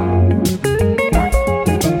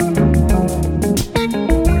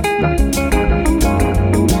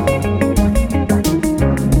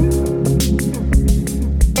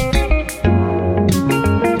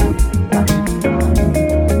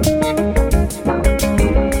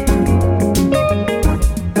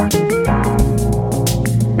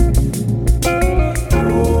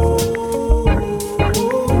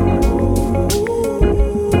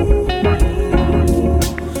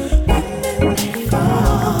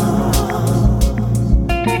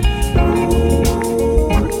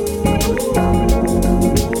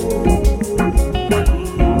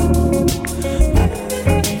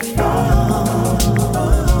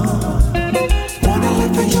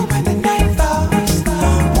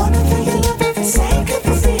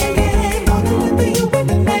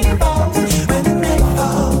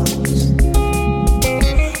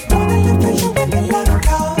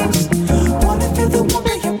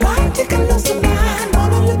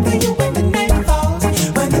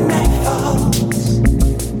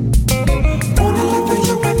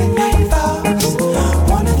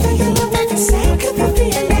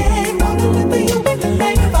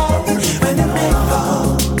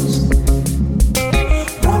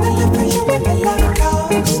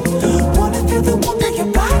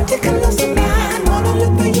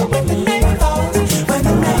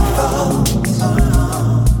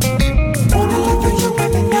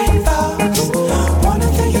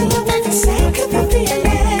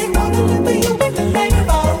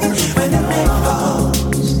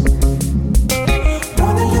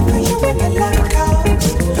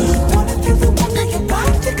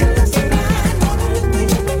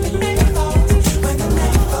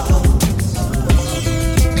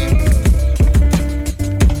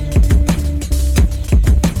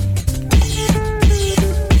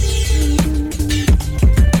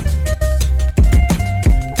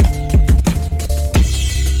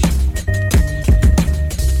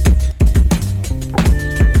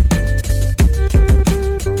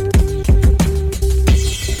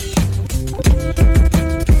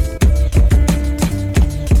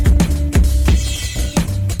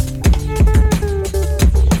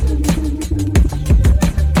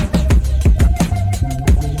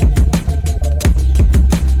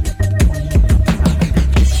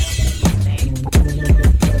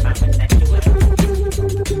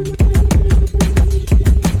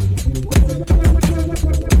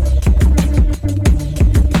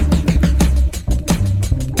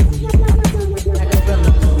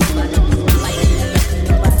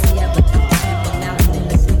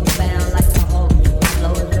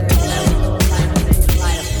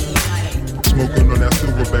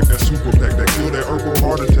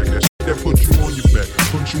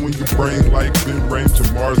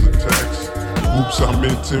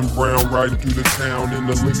 Tim Brown riding through the town in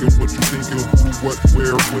the Lincoln. What you thinking? Who, what,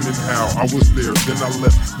 where, when, and how? I was there, then I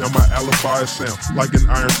left. Now my alibi sound like an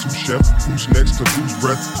iron sous chef. Who's next to whose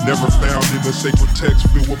breath? Never found in a sacred text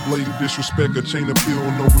filled with blatant disrespect. A chain of bill,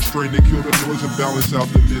 no restraint. They kill the noise and balance out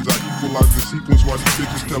the mids. I equalize the sequence while these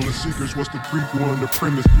bitches telling secrets. What's the prequel and the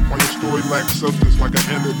premise? Why your story lacks substance like an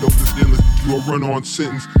antidote to illness? You a run-on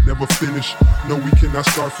sentence, never finish. No, we cannot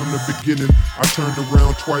start from the beginning. I turned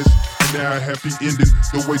around twice. Now a happy ending.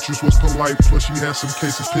 The waitress was polite, plus she had some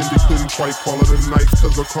cases pending. Couldn't quite call it a night,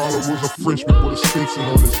 cause her caller was a Frenchman with a stencil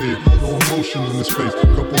on his head. No emotion in his face.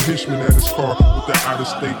 Couple henchmen at his car with the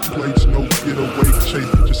out-of-state plates. No getaway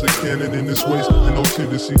chase, just a cannon in his waist. And no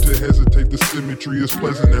tendency to hesitate. The symmetry is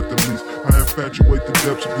pleasant at the least. I infatuate the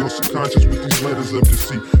depths of your subconscious with these letters of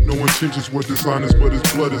deceit. No intentions were dishonest, but his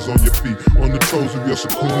blood is on your feet. On the toes of your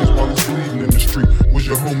sequoias while it's bleeding in the street. Was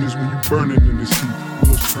your homies when you burning in this heat?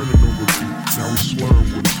 Wheels turning over. Now we slurring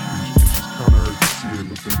with his speech. It's just kinda hurt to see it,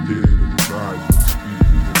 looking dead in his eyes with speed.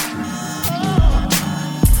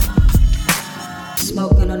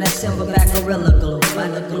 Smoking on that silverback gorilla glue.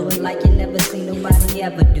 Find glue it like you never seen nobody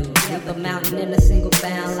ever do. Up a mountain in a single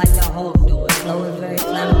bound like the Hulk do it. Flow is very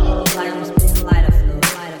flammable like I'm spitting lighter fluid.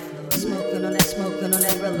 Smoking on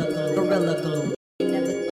that gorilla glue. You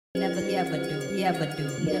never do. You ever do.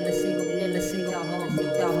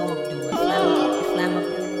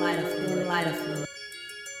 Flammable, lighter fluid.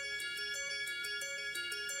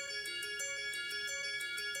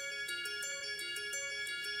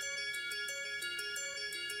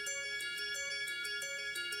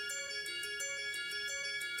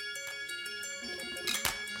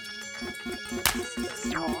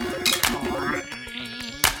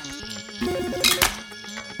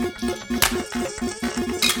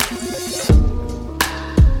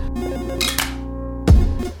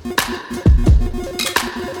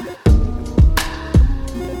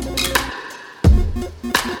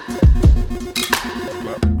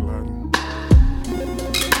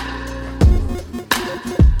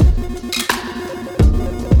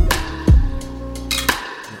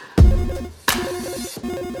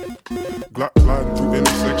 Gliding through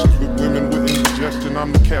intersections with women with indigestion.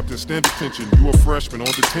 I'm the captain, stand attention. You a freshman on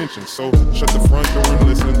detention, so shut the front door and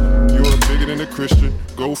listen. You're a bigot and a Christian.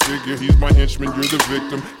 Go figure, he's my henchman, you're the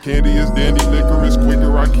victim. Candy is dandy, liquor is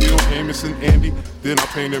quicker. I killed Amos and Andy, then I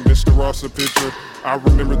painted Mr. Ross a picture. I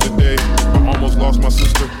remember the day I almost lost my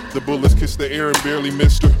sister. The bullets kissed the air and barely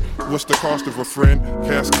missed her. What's the cost of a friend?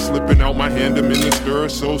 Casket slipping out my hand, a minister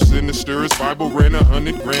so sinister. His Bible ran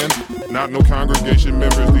 100 grand. Not no congregation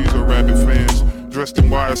members, these are rabid fans. Dressed in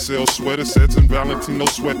YSL sweater sets and Valentino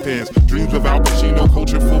sweatpants. Dreams of Al Pacino,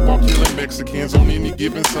 coaching football, killing Mexicans. On any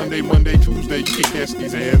given Sunday, Monday, Tuesday, you can catch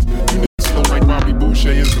these hands. You slow like Bobby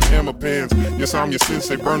Boucher and some hammer pans. Yes, I'm your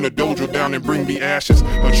sensei, burn the dojo down and bring me ashes.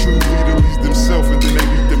 A true leader leads themselves and then they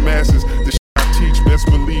lead the masses. The I teach, best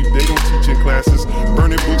believe they don't teach in classes.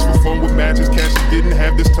 Burning books for fun with matches. Cassie didn't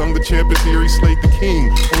have this tongue, the champ is here, he slayed the king.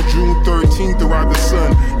 On June 13th arrived the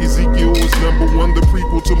sun. Ezekiel was #1, the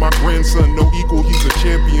prequel to my grandson. No equal, he's a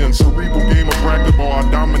champion. Cerebral game of racquetball,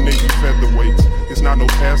 I dominate these featherweights. It's not no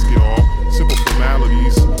task at all, simple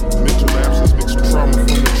formalities. Mental lapses mixed with trauma from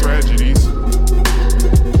the tragedies.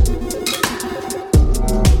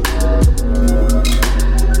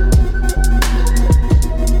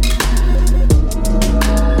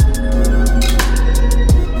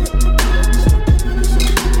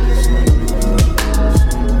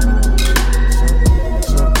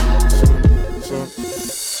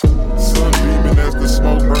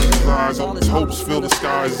 Hopes fill the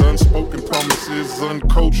skies, unspoken promises,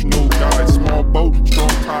 uncoached, no guys. Small boat, strong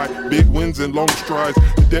tide, big winds and long strides.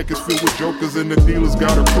 The deck is filled with jokers and the dealers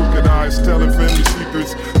got her crooked eyes, telling family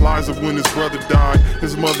secrets, lies of when his brother died.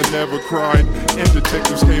 His mother never cried, and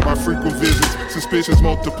detectives came by frequent visits. Suspicions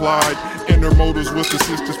multiplied, and her motives was the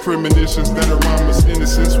sister's premonitions that her mama's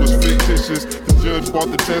innocence was fictitious. The judge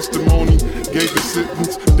bought the testimony, gave the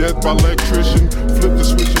sentence, death by electrician. Flip the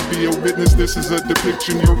switch and be a witness. This is a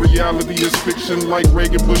depiction. Your reality is fiction, like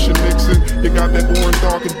Reagan, Bush, and Nixon. You got that orange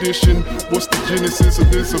dog condition. What's the genesis of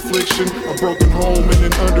this affliction? A broken home and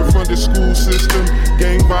an underfunded school system.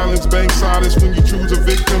 Gang violence, bank silence when you choose a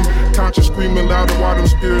victim. Conscious screaming louder while them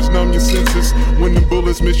spirits numb your senses. When the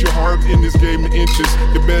bullets miss your heart in this game of inches,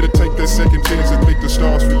 you better take that second chance and thank the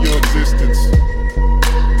stars for your existence.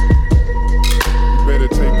 You better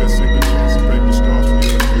take that second chance and thank the stars for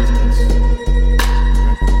your existence.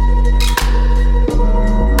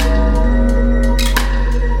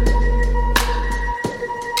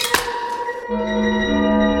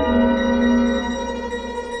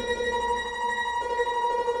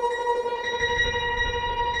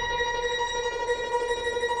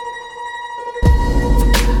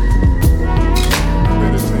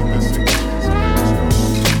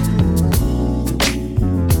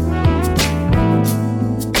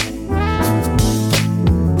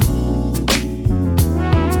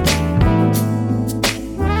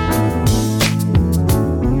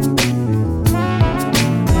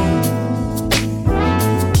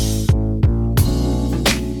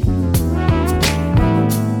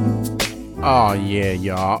 Oh yeah,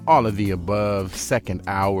 y'all, all of the above. Second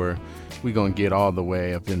hour, we gonna get all the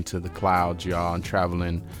way up into the clouds, y'all, and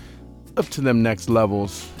traveling up to them next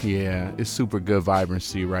levels. Yeah, it's super good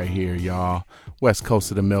vibrancy right here, y'all. West coast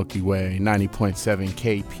of the Milky Way, 90.7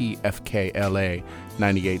 KPFK LA,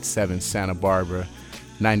 98.7 Santa Barbara,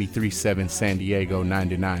 93.7 San Diego,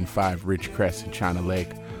 99.5 Ridgecrest and China Lake.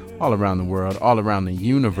 All around the world, all around the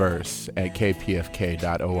universe at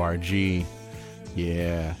kpfk.org.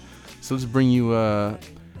 Yeah. So let's bring you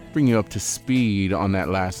up to speed on that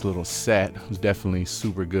last little set. It was definitely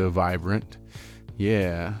super good, vibrant.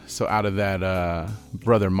 Yeah. So out of that,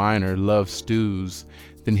 Brother Minor, Love Stews,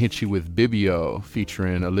 then hit you with Bibio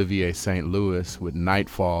featuring Olivier St. Louis with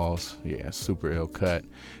Nightfalls. Yeah, super ill cut.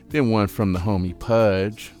 Then one from the homie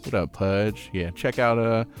Pudge. What up, Pudge? Yeah, check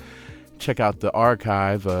out check out the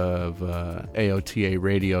archive of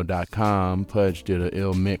AOTARadio.com. Pudge did an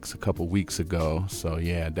ill mix a couple weeks ago. So,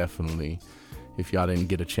 yeah, definitely. If y'all didn't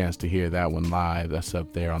get a chance to hear that one live, that's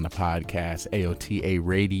up there on the podcast,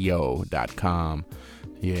 AOTARadio.com.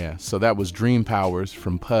 Yeah, so that was Dream Powers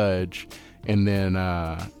from Pudge. And then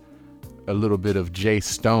a little bit of Jay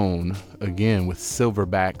Stone, again, with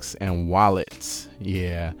Silverbacks and Wallets.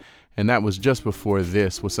 Yeah. And that was just before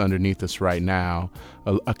this, what's underneath us right now,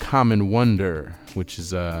 A Common Wonder, which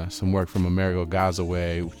is some work from Amerigo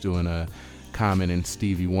Gazaway doing a Common and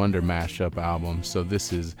Stevie Wonder mashup album. So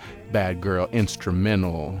this is Bad Girl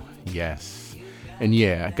Instrumental, yes. And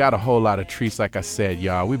yeah, I got a whole lot of treats, like I said,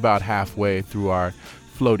 y'all. We about halfway through our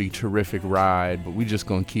floaty, terrific ride, but we just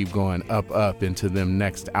gonna keep going up into them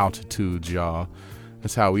next altitudes, y'all.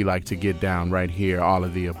 That's how we like to get down right here, all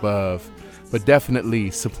of the above. But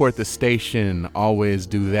definitely support the station. Always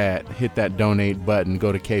do that. Hit that donate button.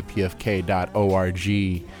 Go to kpfk.org.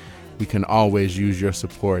 We can always use your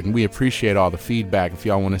support. And we appreciate all the feedback. If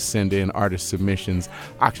y'all want to send in artist submissions,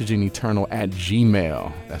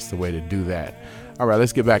 oxygeneternal@gmail.com. That's the way to do that. All right,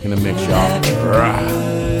 let's get back in the mix, y'all.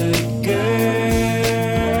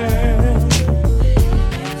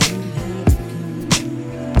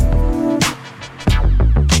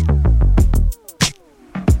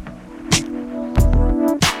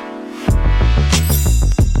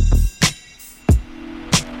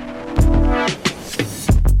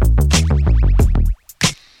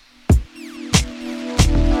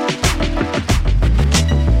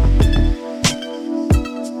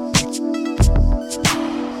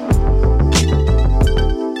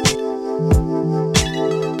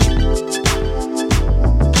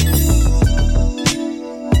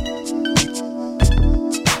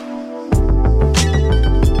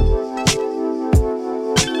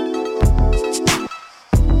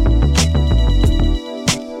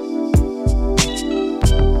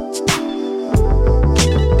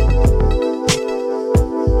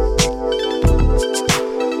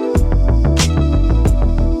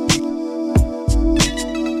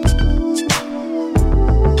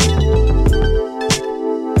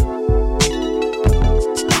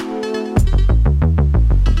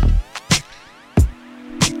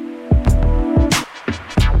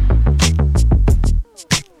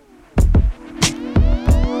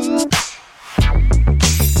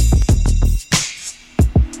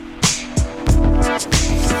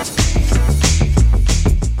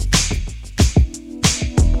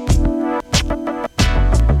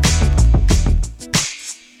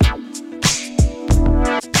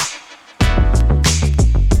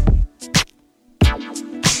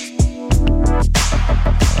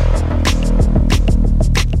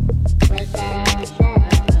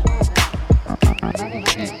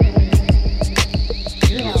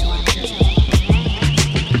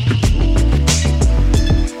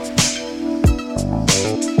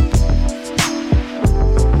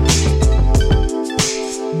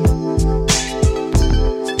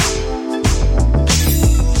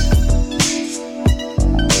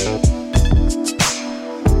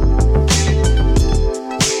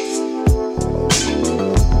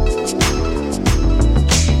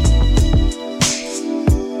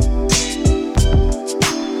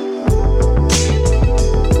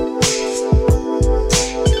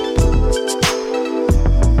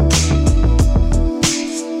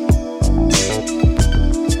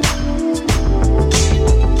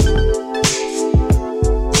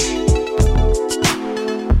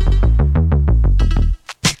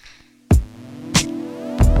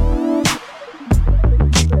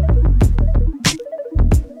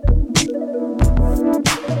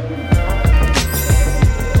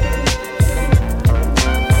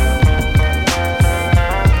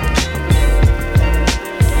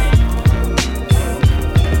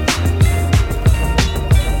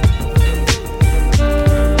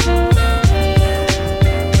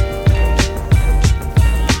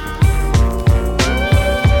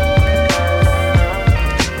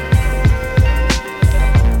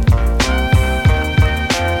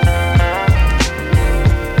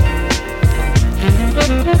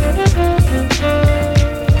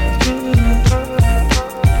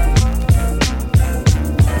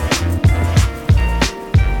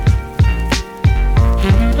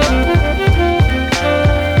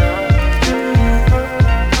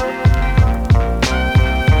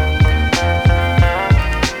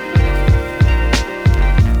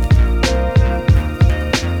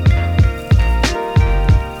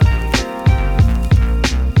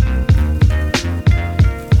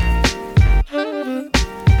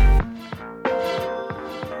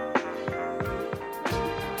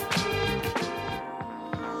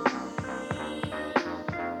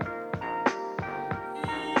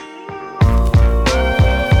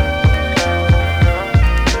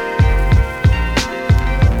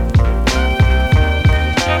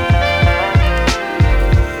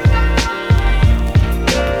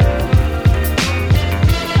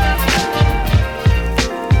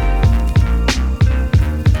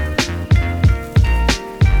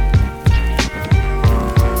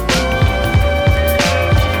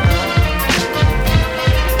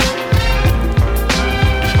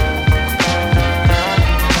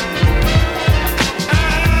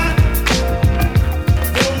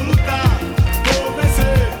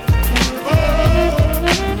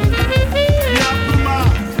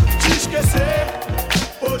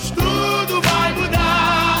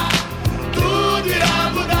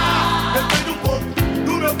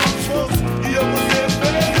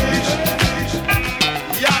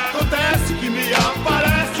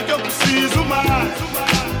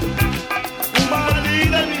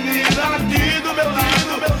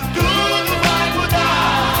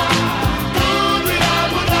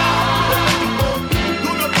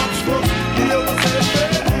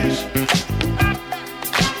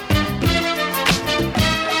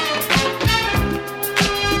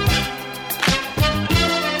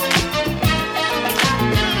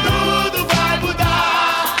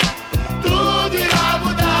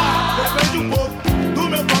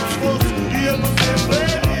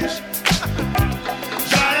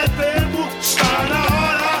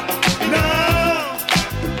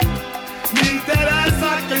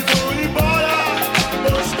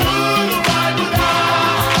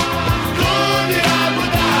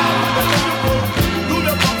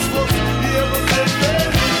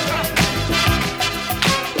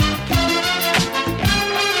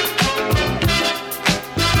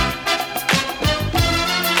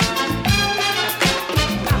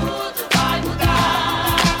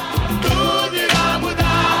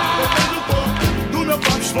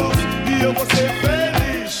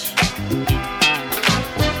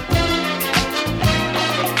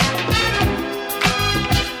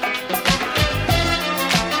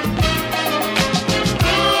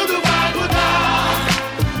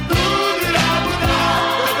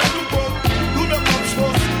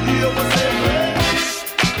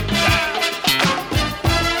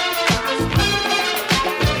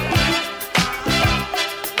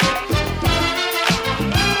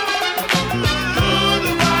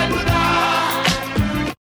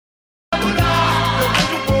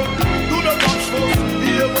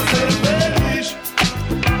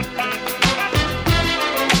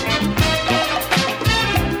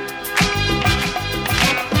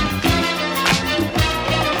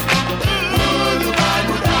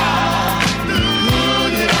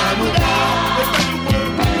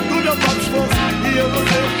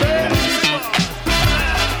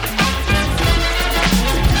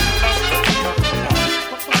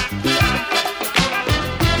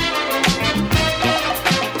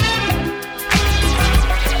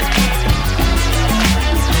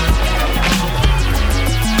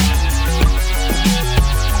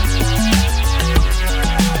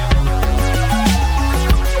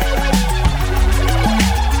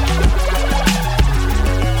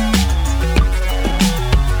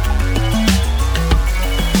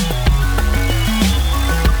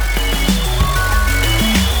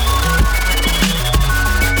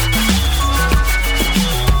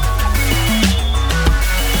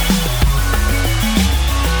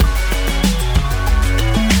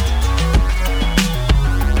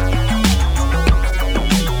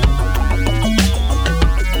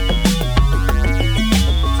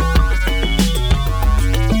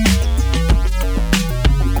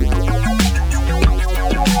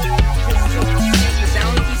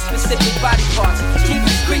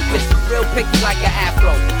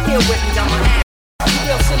 here with me, I'm an ass.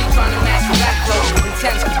 Real silly trying to match the rap flow.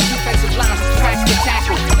 Intense, defensive lines, tracks get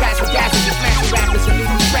tackled. Razzle dazzle, you smash the rappers and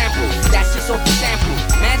leave them trampled. That's just off the sample.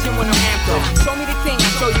 Imagine when I'm amped up. Show me the king, I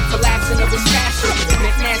show you collapsing of his passion.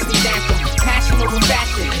 Nasty anthem, passion over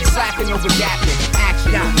fashion, slapping over dapping.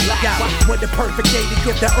 Action over laughing. What the perfect day to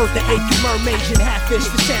give the earth the ache. You mermaids and half fish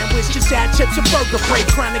the sandwich. Just add chips and burger break.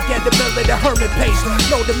 Trying to get the Miller the Herman pace.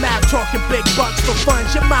 Know the map, talking big bucks for fun.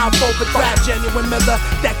 Your mouth overdraft, genuine Miller.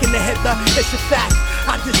 Decking the Hitler, it's a fact.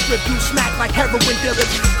 I distribute smack like heroin dealers.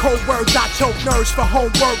 Cold words, I choke nerves for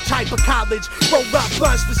homework type of college. Roll up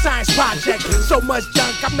blunts for science project. So much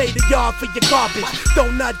junk, I made a yard for your garbage.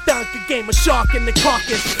 Donut dunk, a game of shark in the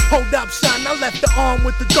carcass. Hold up, son, I left the arm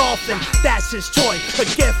with the dolphin. That's his toy, a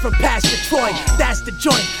gift from Pastor Troy. That's the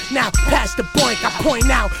joint, now pass the boink. I point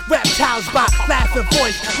out reptiles by laughing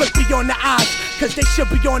voice. Look beyond the eyes, cause they should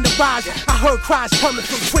be on the rise. I heard cries coming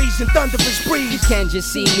from trees and thunderous breeze. You can't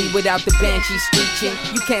just see me without the banshee screeching.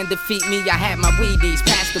 You can't defeat me, I had my Wheaties.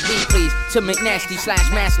 Pass the beat, please, to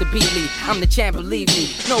McNasty/Master Beatley. I'm the champ, believe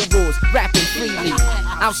me. No rules, rapping freely.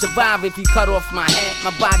 I'll survive if you cut off my head.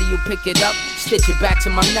 My body, you pick it up, stitch it back to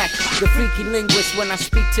my neck. The freaky linguist when I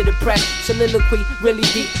speak to the press. Soliloquy, really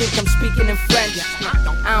deep, think I'm speaking in French.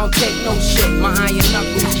 I don't take no shit, my iron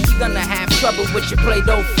knuckles. You gonna have trouble with your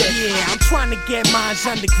Play-Doh fit. Yeah, I'm trying to get mines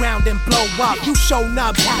underground and blow up. You show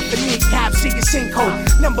nubs, half a kneecap, see a sinkhole.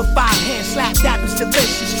 Number 5, hand slap, that was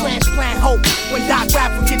delicious. Transplant hope, when Doc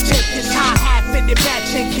rap will get tipped. This high hat fitted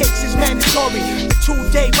matching kicks is mandatory. The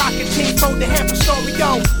 2-day rocket team told the hamper story,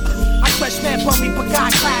 yo. I fresh man bummy, but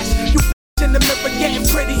God class. You in the mirror getting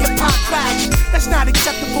pretty hip-hop tracks. That's not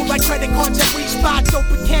acceptable like credit cards at weak spots.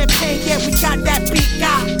 Open campaign, yeah, we got that beat,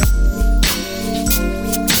 God.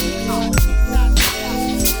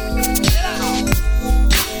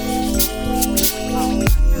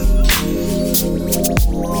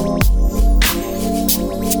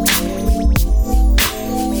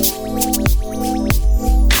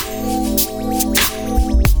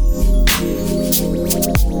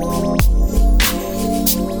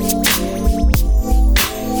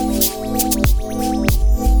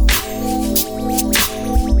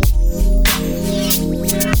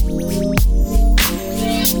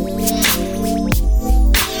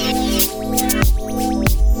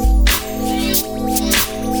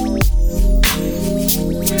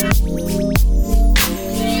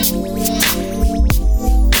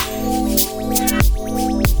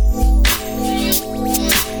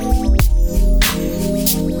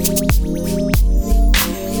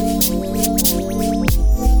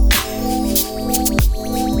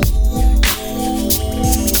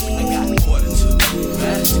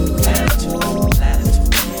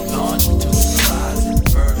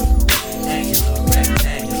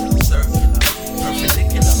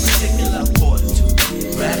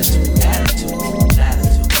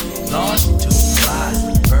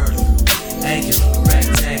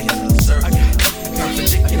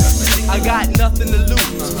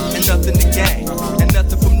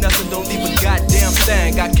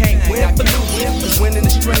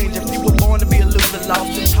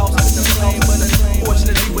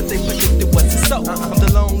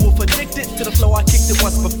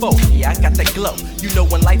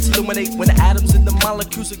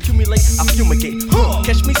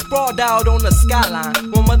 Out on the skyline,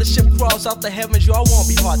 when mothership crawls out the heavens, y'all won't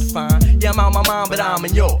be hard to find. Yeah, I'm out my mind, but I'm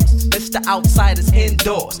in yours. Mr. Outsiders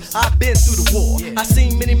indoors. I've been through the war. I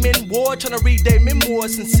seen many men war, trying to read their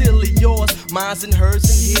memoirs. Sincerely yours, mine's and hers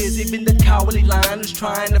and his. Even the cowardly lion who's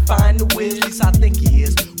trying to find the will. At least I think he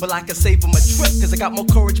is. Well, I can save him a trip, cause I got more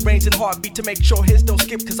courage, brains, and heartbeat to make sure his don't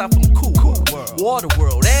skip. Cause I'm from cool world, water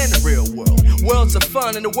world, and the real world. Worlds of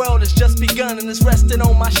fun, and the world has just begun, and it's resting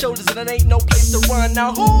on my shoulders, and it ain't no place to run.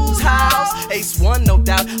 Now whose house? Ace One, no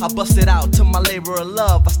doubt. I busted out to my labor of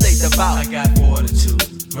love. I stay devout. I got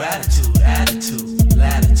fortitude, gratitude, attitude,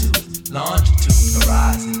 latitude, longitude,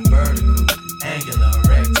 horizon, vertical, angular,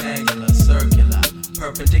 rectangular, circular,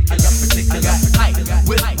 perpendicular, particular. I got height,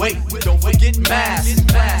 width, weight. Don't forget mass,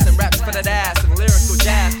 class, and raps for that ass, and lyrical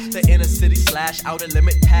jazz. The inner city / outer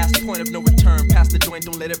limit, past point of no return. Past the joint,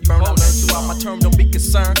 don't let it burn. I learned throughout my term, don't be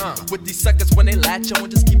concerned with these suckers when they latch on.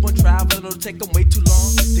 Just keep on traveling, it'll take them way too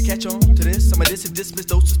long to catch on to this. Some of this and dismiss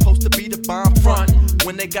those who's supposed to be the bomb front.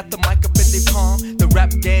 When they got the mic up in their palm, the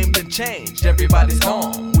rap game done changed. Everybody's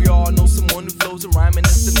on. We all know someone who flows and rhyming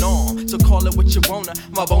is the norm. So call it what you wanna.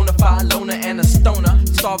 I'm a bona fide loner and a stoner.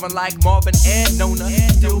 Starving like Marvin and Nona.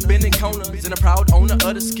 Still bending corners and a proud owner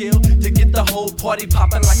of the skill to get the whole party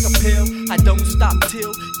popping like a pill. I don't won't stop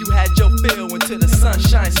till you had your fill, until the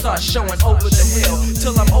sunshine starts showing over the hill.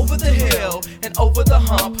 Till I'm over the hill and over the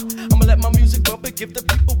hump, I'ma let my music bump and give the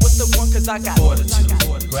people what they want, cause I got fortitude,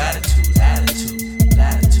 gratitude, attitude,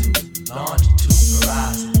 latitude, longitude,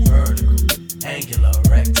 horizon, vertical, angular,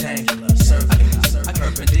 rectangular, circular,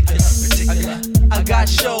 perpendicular, particular. I got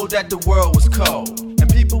showed that the world was cold,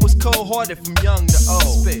 and people was cold-hearted from young to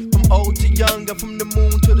old, from old to young, and from the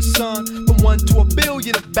moon to the sun, from 1 to a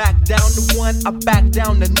billion. Back down to 1, I back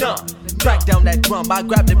down to none. Track down that drum, I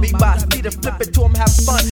grab the beat by speed and flip it to 'em, have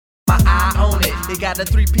fun. My eye on it, they got a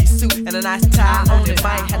 3-piece suit and a nice tie on it.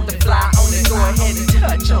 Might have to fly on it, go ahead and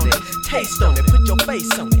touch on it, taste on it, put your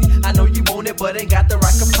face on it. I know you want it, but ain't got the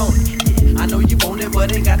right component. Yeah, I know you want it,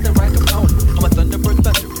 but ain't got the right component. I'm a thunderbird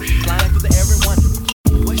thunderer, flying through the air and wondering,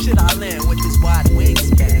 where should I land with this wide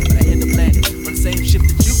wingspan? When I hit the planet on the same ship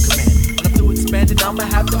that you command. When I'm through expanding, I'ma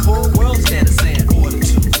have the whole world stand a sand.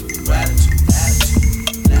 Fortitude, gratitude,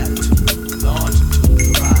 attitude, latitude,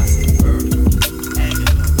 longitude, horizon, vertical,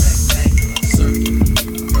 angular, rectangular, circular,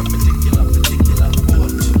 perpendicular, particular.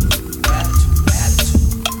 Fortitude, gratitude,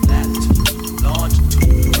 attitude, latitude,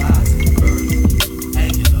 longitude, horizon, vertical,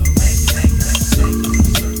 angular, rectangular,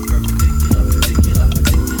 circular, perpendicular, particular,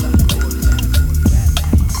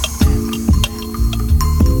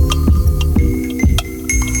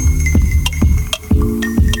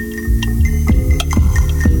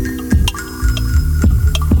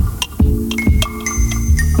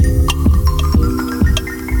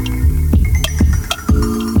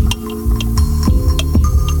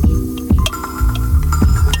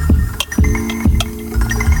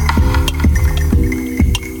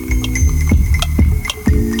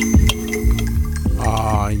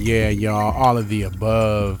 Yeah, y'all, all of the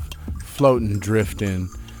above, floating, drifting,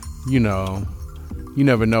 you know, you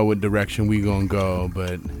never know what direction we gonna go,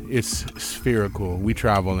 but it's spherical. We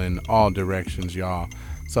travel in all directions, y'all.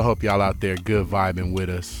 So I hope y'all out there good vibing with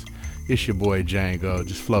us. It's your boy Django,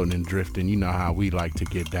 just floating and drifting. You know how we like to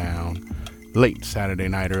get down. Late Saturday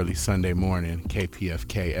night, early Sunday morning,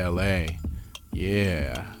 KPFK LA.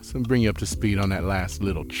 Yeah, so I'm bring you up to speed on that last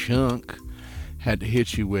little chunk. Had to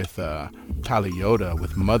hit you with Paliotta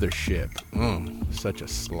with Mothership. Such a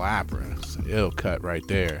slapper. It's an ill cut right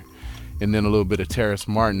there. And then a little bit of Terrace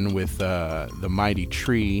Martin with The Mighty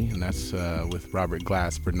Tree, and that's with Robert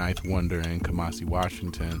Glasper, Ninth Wonder, and Kamasi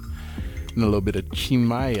Washington. And a little bit of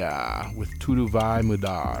Chimaya with Tudo Vai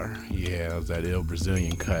Mudar. Yeah, that was that ill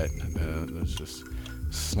Brazilian cut. It's just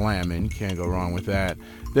slamming. You can't go wrong with that.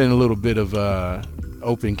 Then a little bit of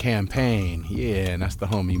Open Campaign. Yeah, and that's the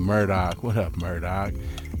homie Murdoch. What up, Murdoch?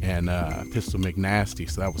 And Pistol McNasty.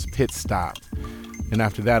 So that was Pit Stop. And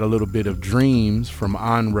after that, a little bit of Dreams from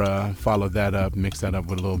Anra. Followed that up, mixed that up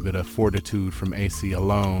with a little bit of Fortitude from AC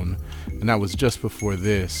Alone. And that was just before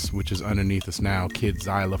this, which is underneath us now, Kid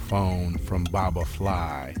Xylophone from Baba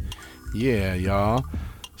Fly. Yeah, y'all.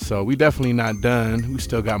 So we definitely not done. We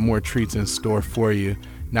still got more treats in store for you.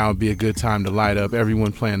 Now would be a good time to light up.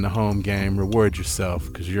 Everyone playing the home game, reward yourself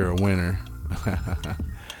because you're a winner.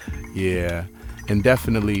 Yeah. And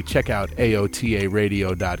definitely check out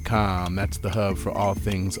AOTARadio.com. That's the hub for all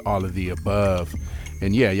things all of the above.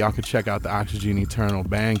 And yeah, y'all can check out the Oxygen Eternal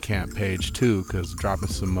Bandcamp page too, because dropping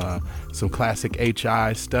some classic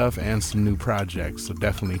HI stuff and some new projects. So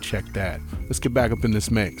definitely check that. Let's get back up in this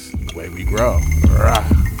mix. The way we grow. Rah.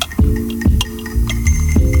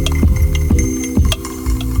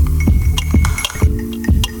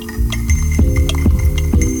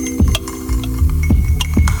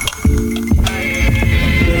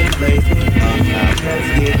 Let's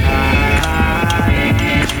get high.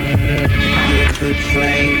 Get the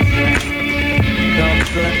train. Don't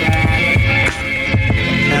look back.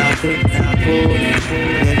 Now think pull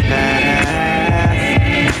it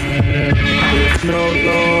back. There's no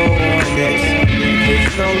low on this.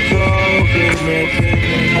 There's no joke in it.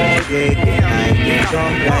 All day and night. It's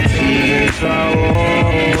on that sea. It's all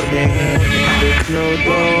this. There's no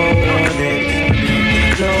low on it.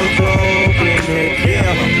 No joke in it.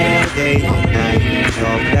 Yeah, all day and night.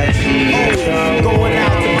 Going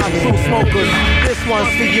out to my true smokers, this one's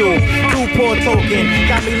for you. Newport token,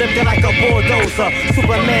 got me lifted like a bulldozer.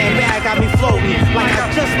 Superman bag got me floating like I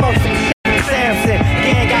just smoked some shit from Samson.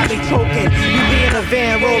 Gang got me choking. You be in a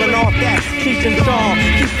van rolling off that Cheech and Chong.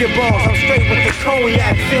 Keep your balls, I'm straight with the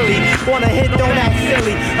cognac Philly. Wanna hit, don't act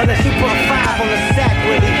silly, unless you put 5 on the sack,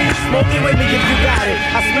 Willie. Smoke it with me if you got it.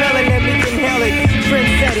 I smell it and we inhale it. Trend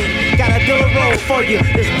set it, got a Dilla roll for you.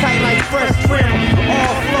 It's tight like fresh trim,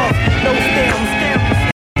 all fluff, no stems.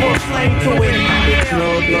 Put flame to it. It's no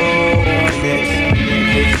low on this.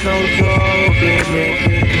 It's no joke in it.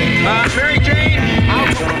 Mary Jane, I'll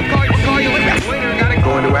call you with that.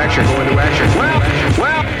 action, go into action. Well.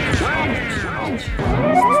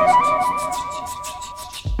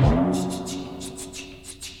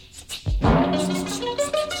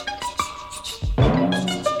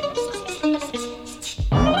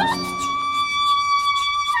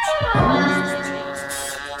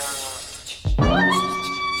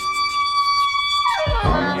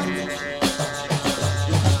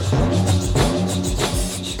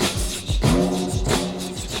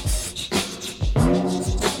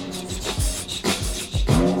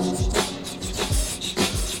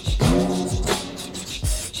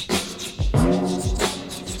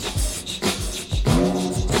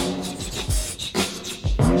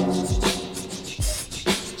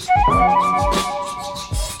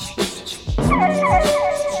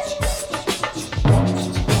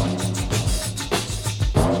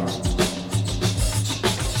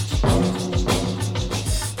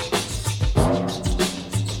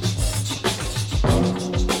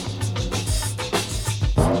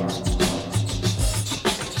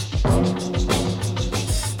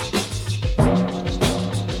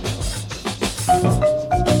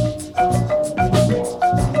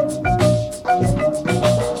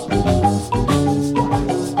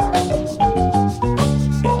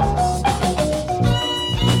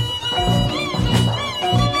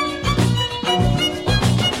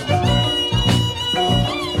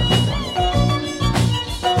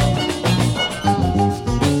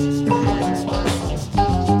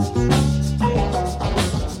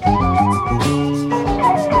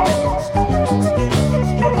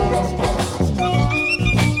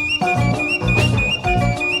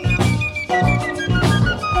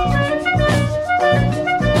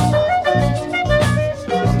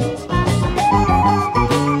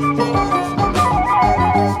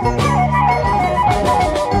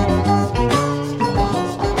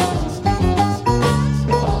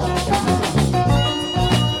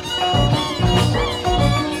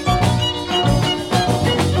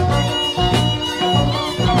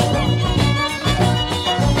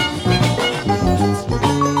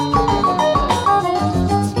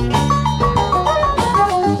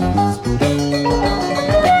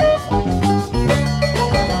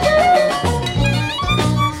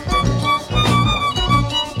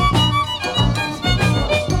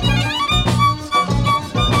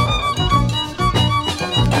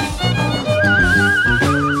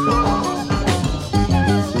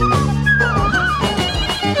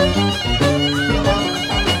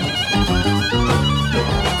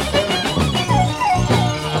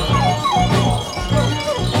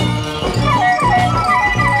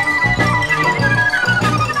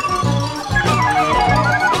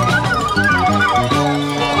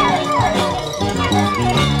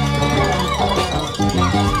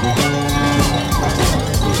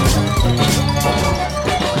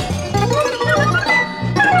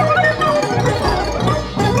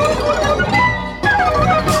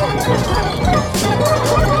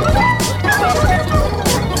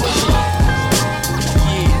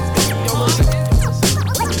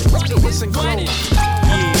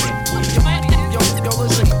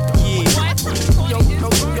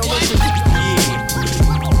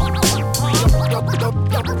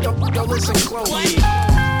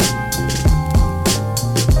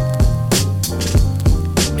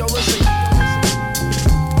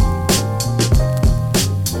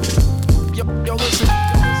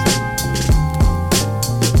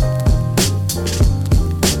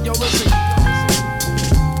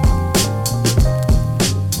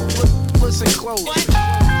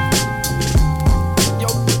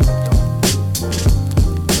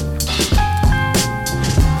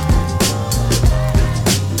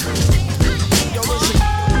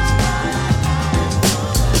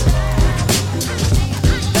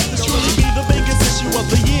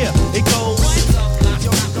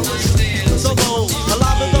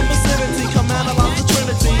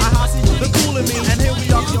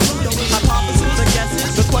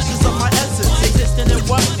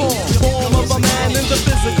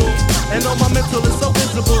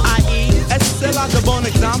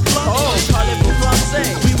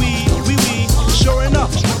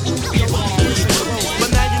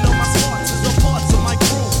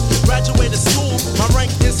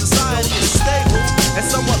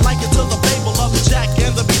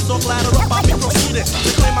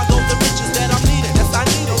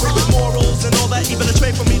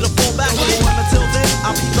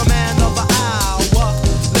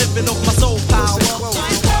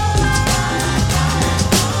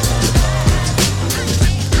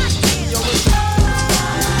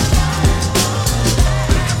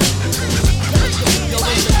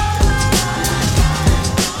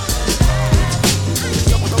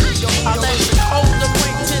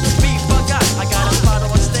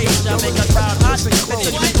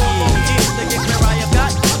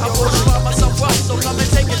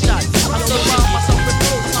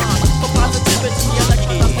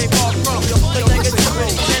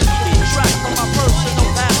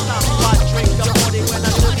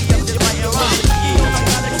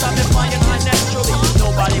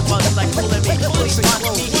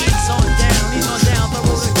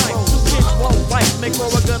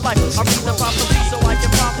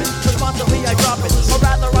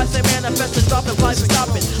 stop and fly to stop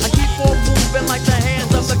it. I keep on moving like the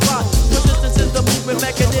hands of the clock. Persistence is the movement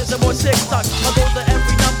mechanism or tick-tock. I go to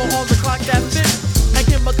every number on the clock that fits. And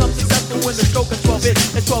can become successful when the stroke is 12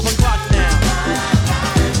 hits. It's 12 o'clock now.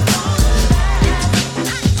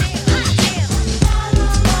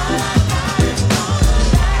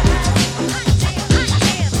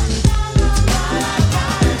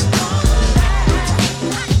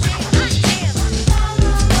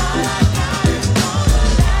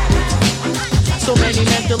 So many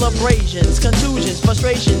mental abrasions, contusions,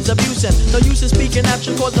 frustrations, abusing. No use in speaking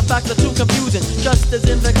action cause the facts are too confusing. Just as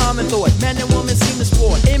in the common thought, men and women seem to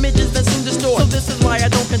sport. Images then soon distort, so this is why I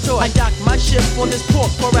don't contort. I dock my ship on this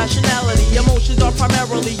port for rationality. Emotions are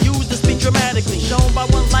primarily used to speak dramatically. Shown by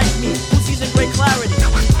one like me, who sees in great clarity.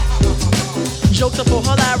 Jokes are for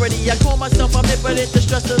hilarity. I call myself omnipotent, the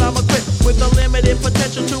stress that I'm equipped with a limited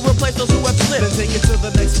potential to replace those who have slipped. Then take it to the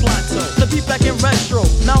next plateau. The peep back in retro,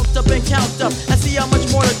 mount up and count up, and see how much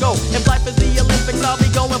more to go. If life is the Olympics, I'll be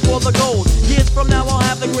going for the gold. Years from now, I'll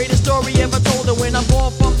have the greatest story ever told. And when I'm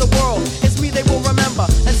gone from the world, it's me they will remember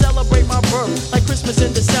and celebrate my birth like Christmas in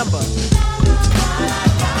December.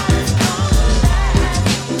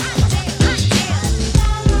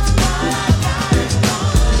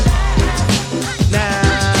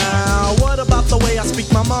 The way I speak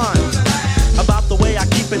my mind, about the way I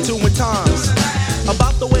keep in tune with times,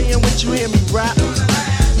 about the way in which you hear me rap,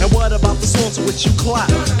 and what about the songs in which you clap?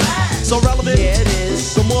 So relevant, yeah it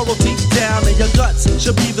is. The moral deep down in your guts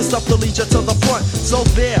should be the stuff to lead you to the front. So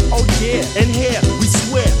there, oh yeah, and here we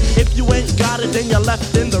swear, if you ain't got it then you're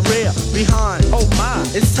left in the rear, behind. Oh my,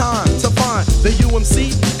 it's time to find the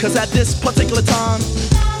UMC, cause at this particular time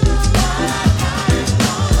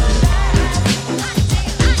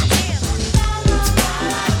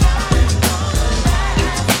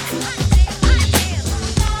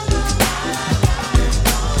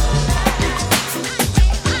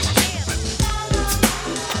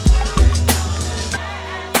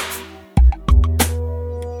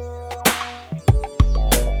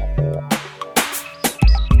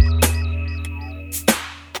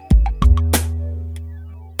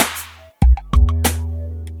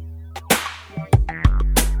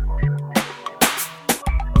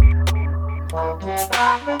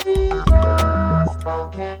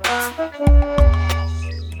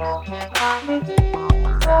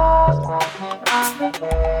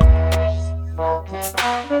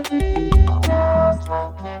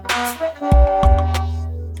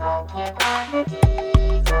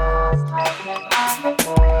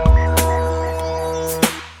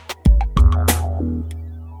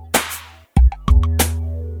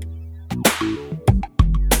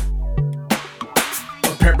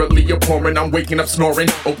I'm waking up snoring.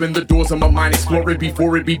 Open the doors of my mind, exploring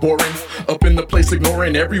before it be boring. Up in the place,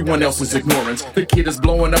 ignoring everyone else's ignorance. The kid is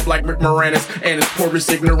blowing up like Rick Moranis, and his porous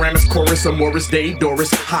ignoramus chorus. A Morris Day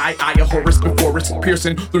Doris. High eye a Horus before it's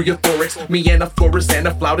piercing through your thorax. Me and a florist and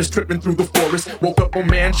a flautist tripping through the forest. Woke up on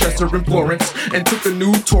Manchester and Florence and took the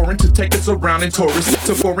new torrent to take us around in Taurus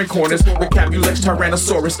to foreign corners. Vocabulex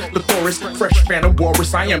Tyrannosaurus, the Taurus, fresh phantom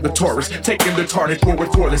walrus. I am the Taurus, taking the target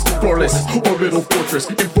forward flawless, orbital fortress.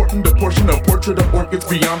 Important a portion of portrait of orchids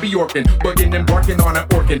beyond Bjorken. Bugging and barking on an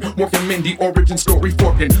orchid. Morgan Mindy origin story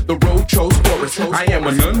forking. The road chose Forrest. I am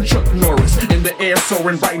a nunchuck Norris. In the air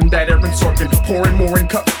soaring, writing that Aaron Sorkin. Pouring more in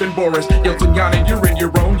cups than Boris. Yelton Yana, you're in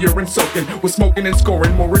your own urine soaking. We're smoking and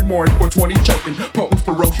scoring more and more in 420 choking. Potent,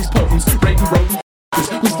 ferocious potents. Rating rodent.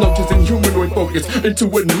 Whose loaches in humanoid focus into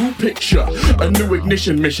a new picture, a new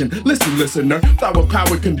ignition mission. Listen, listener, flower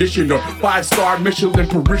power conditioner, 5-star Michelin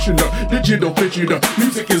parishioner, digital fidgeter.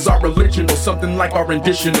 Music is our religion, or something like our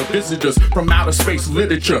rendition of visitors from outer space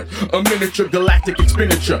literature. A miniature galactic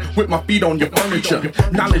expenditure with my feet on your furniture.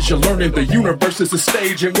 Knowledge you're learning, the universe is a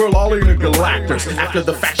stage, and we're all intergalactors. After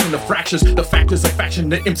the faction of fractures, the factors of faction,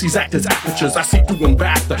 the MCs act as apertures. I seek to them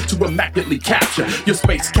faster, to immaculately capture your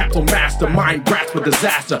space capsule master, mind grasp for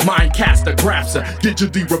disaster, mind caster, grabster,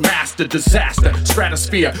 digitally remaster, disaster,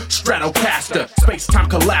 stratosphere, stratocaster, space-time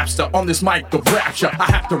collapser, on this mic of rapture. I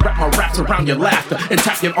have to wrap my raps around your laughter and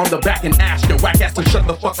tap you on the back and ask you, whack ass to shut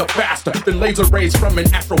the fuck up faster than laser rays from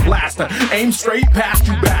an astro blaster. Aim straight past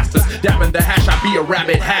you bastards, dabbing the hash, I be a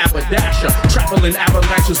rabbit haberdasher, traveling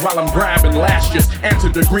avalanches while I'm grabbing lashes, answer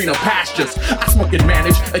the greener pastures. I smoke and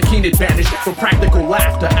manage a keen advantage for practical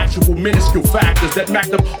laughter, actual minuscule factors that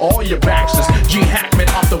macked up all your baxters. G Hackman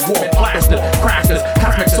off the wall, plastered, crackers,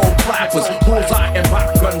 cosmic soul clappers, bullseye and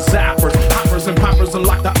rock gun zappers, hoppers and poppers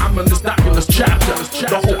unlock the ominous Oculus chapter.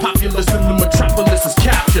 The whole populace in the metropolis is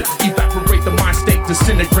captured. Evaporate the mind state,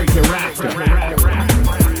 disintegrate thereafter.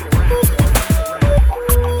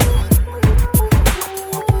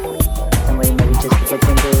 Somebody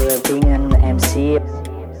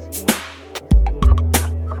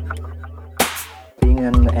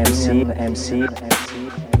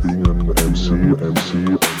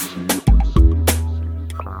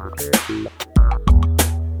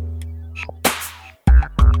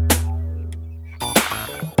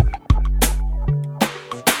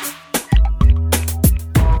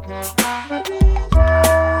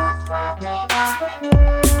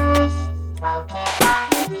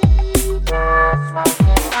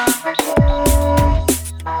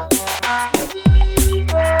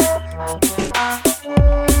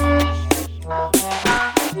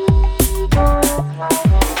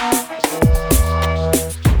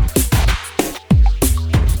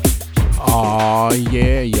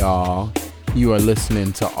You are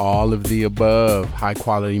listening to All of the Above, high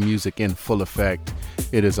quality music in full effect.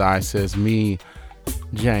 It is I, says me,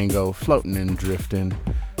 Django, floating and drifting.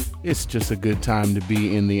 It's just a good time to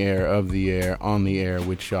be in the air, of the air, on the air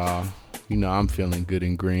with y'all. You know, I'm feeling good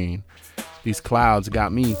and green. These clouds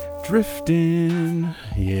got me drifting.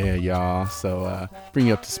 Yeah, y'all. So bring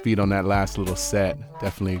you up to speed on that last little set.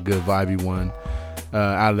 Definitely a good vibey one.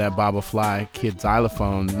 Out of that Baba Fly Kid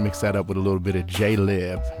Xylophone, mix that up with a little bit of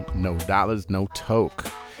J-Lib. No dollars, no toke.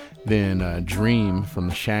 Then Dream from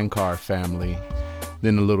the Shankar family.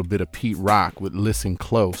 Then a little bit of Pete Rock with Listen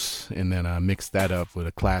Close. And then mix that up with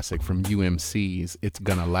a classic from UMC's It's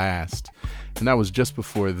Gonna Last. And that was just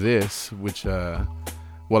before this, which, this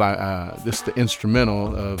is the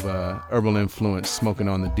instrumental of Herbal Influence, Smoking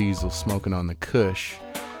on the Diesel, Smoking on the Kush.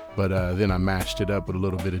 But then I matched it up with a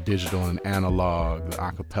little bit of digital and analog, the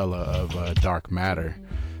acapella of Dark Matter.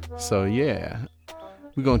 So yeah,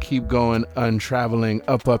 we're going to keep going, untraveling,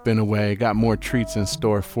 up and away. Got more treats in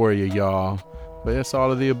store for you, y'all. But it's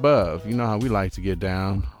all of the above. You know how we like to get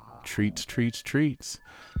down. Treats, treats, treats.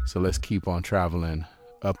 So let's keep on traveling,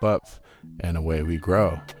 up, and away we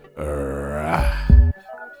grow.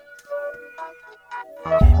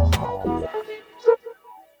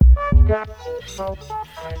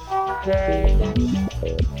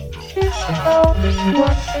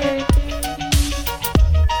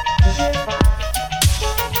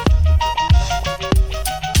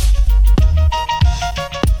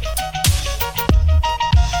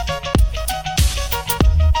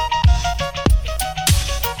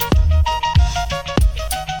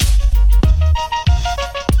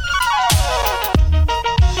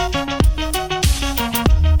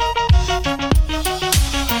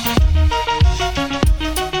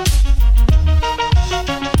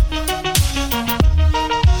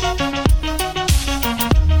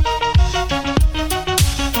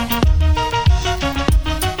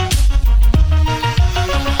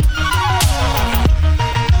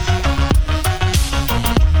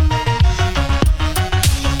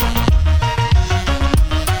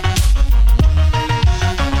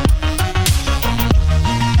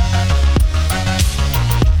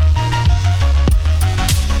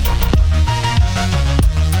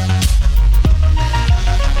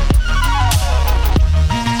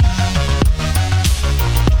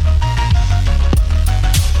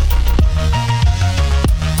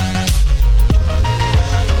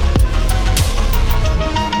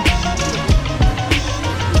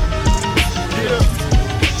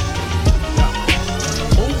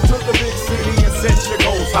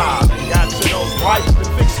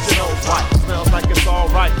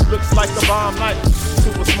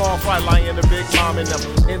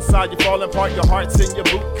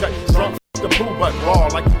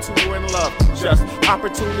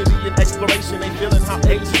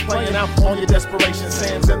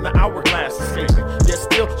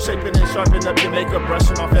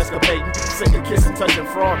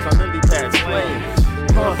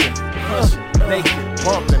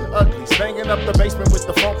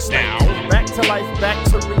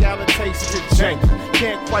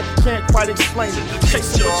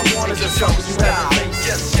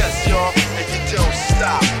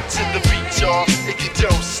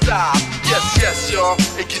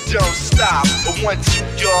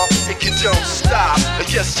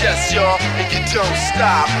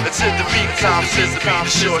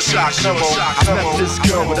 Shock, I met this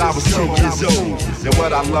girl when I was 10 years old. And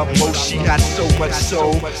what I love most, she had so much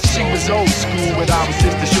soul. She was old school when I was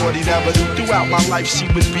just a shorty never knew. Throughout my life, she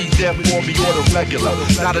would be there for me on a regular.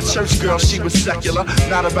 Not a church girl, she was secular.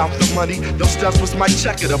 Not about the money, those stuff was my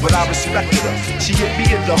checker, but I respected her. She hit me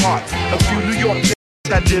in the heart. A few New York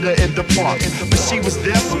that did her in the park. But she was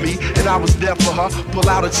there for me, and I was there for her.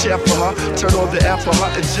 Pull out a chair for her, turn on the air for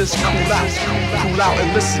her, and just cool out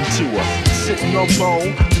and listen to her. Sitting on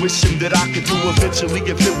bone, wishing that I could do eventually.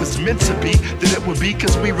 If it was meant to be, then it would be,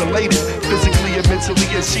 cause we related physically and mentally,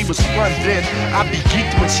 and she was fun then. I'd be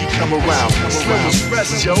geeked when she come around. Slim was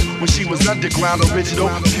fresh, Joe, when she was underground,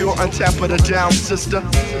 original, pure, untapped, put her down, sister.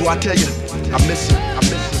 Boy, I tell you, I miss her.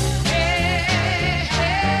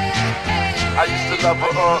 I used to love her,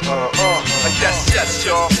 like yes,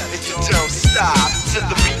 y'all, and you don't stop. To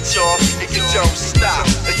the beat, y'all, and you don't stop.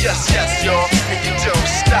 Yes, y'all, and you don't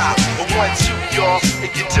stop. 1, 2, y'all,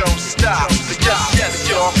 and you don't stop. Yes,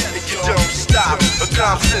 y'all, and you don't stop.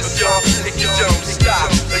 Compton, y'all, and you don't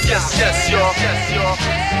stop. Yes, y'all.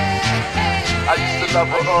 I used to love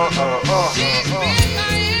her, I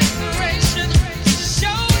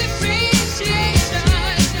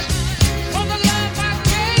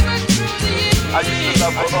used to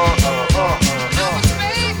love her,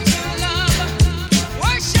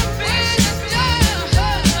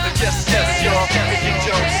 Yes, y'all, and you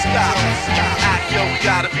don't stop. Yo,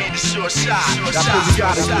 gotta be the short shot. Now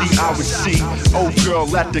periodically I would see old girl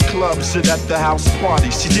at the clubs and at the house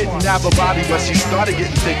party. She didn't have a body, but she started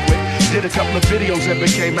getting thick with. Did a couple of videos and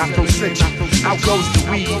became Afrocentric. Out goes the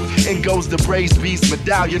weed, in goes the braised beast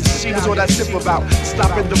medallions. She was on that tip about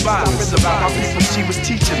stopping the violence, about how people she was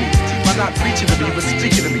teaching me. By not preaching to me, but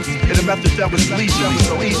speaking to me in a method that was leisurely.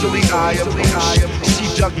 So easily I approached.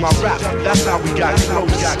 She dug my rap, that's how we got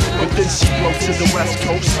close. But then she broke to the West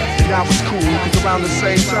Coast, and that was cool, cause around the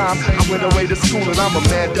same time I went away to school and I'm a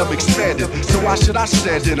man dub expanded. So why should I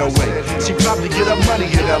stand in her way? She probably get her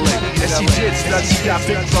money in LA, and she did stunt, she got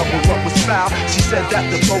big trouble. What was foul? She said that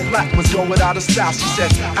the faux black was going out of style. She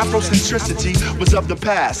said Afrocentricity was of the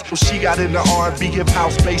past. Well, she got into R&B, hip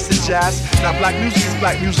house, bass, and jazz. Now black music is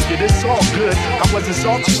black music, and it's all good. I wasn't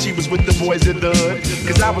salty, she was with the boys in the hood,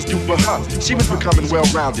 cause I was due for her. She was becoming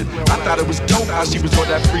well-rounded. I thought it was dope how she was on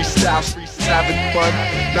that freestyle, having fun.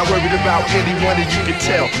 Not worried about anyone, and you can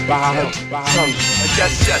tell by her tongue.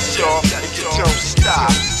 Yes, y'all, and you don't stop.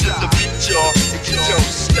 To the beat, y'all, and you don't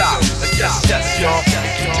stop. Yes, y'all, and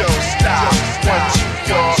you don't stop. 1, 2,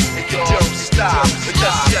 y'all, and you don't stop.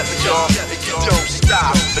 Yes, y'all, and you don't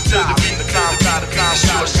stop. Until the beat,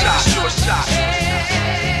 short shot.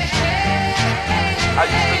 I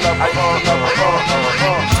used to love her, I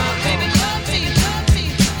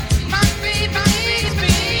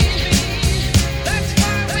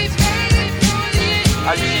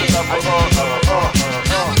used to love her,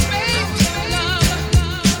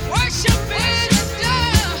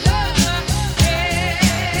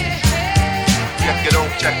 Check it on,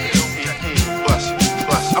 bust.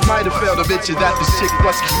 I might have failed to mention that the chick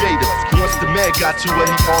was creative. Once the man got to her,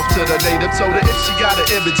 he off to the native. Told her if she got an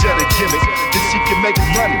image and a gimmick, then she can make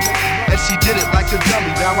money. And she did it like a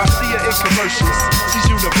dummy. Now I see her in commercials. She's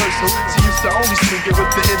universal. She used to only swing it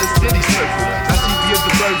with the inner city circle. Now she be in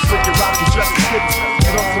the birds looking rockin' dressed in hippie.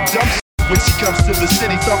 And on some dumb shit when she comes to the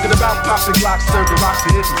city, talking about popping locks, serving rocks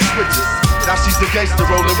and hitting switches. Now she's a gangster,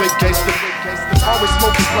 rolling with gangster. Always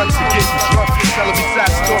smoking blunts and getting drunk, telling me sad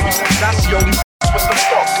stories. Now she only with the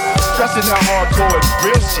fuck. Stressing how hardcore and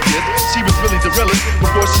real she is. She was really the realest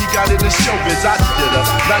before she got into showbiz. I did her,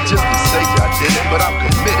 not just to say I did it, but I'm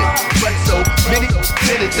committed. But so many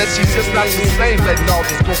minutes that she's just not the same, letting all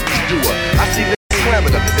this go do her. I see them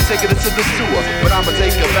slamming her and taking her to the sewer, but I'ma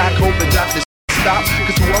take her back home and not this stop.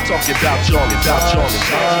 Cause who I'm talking about, Charlie.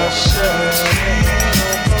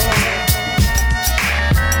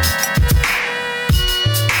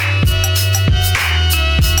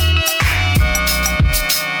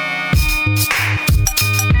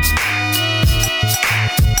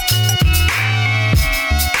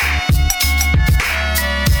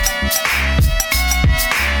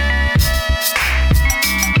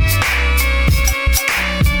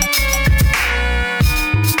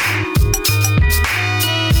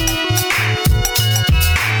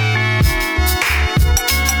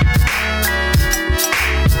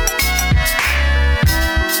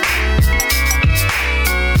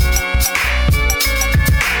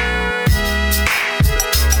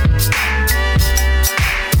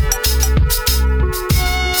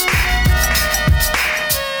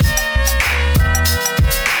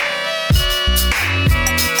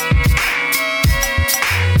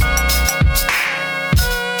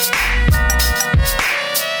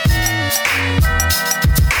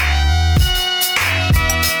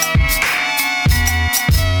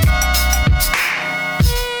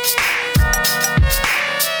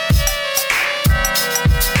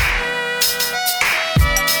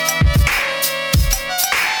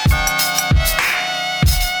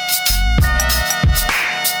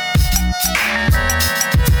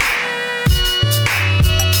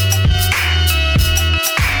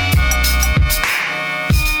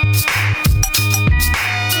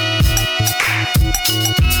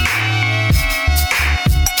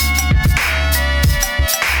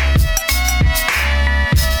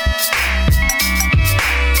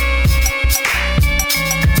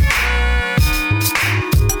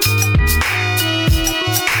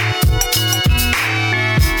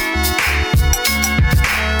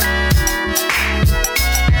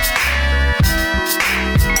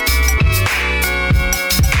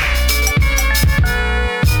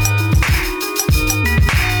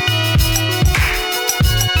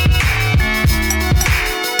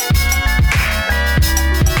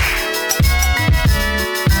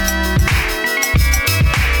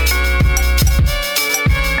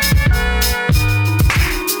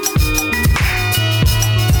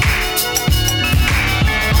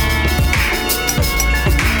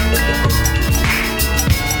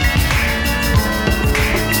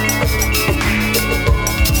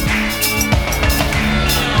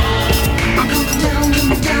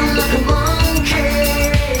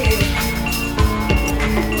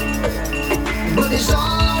 but it's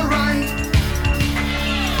alright.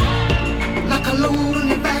 Like a load on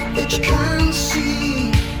your back that you can't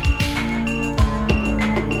see.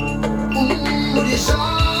 Ooh, but it's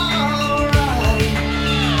alright.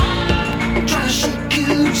 Try to shake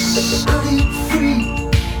you, set it free.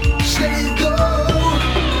 Just let it go.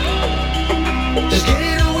 Just get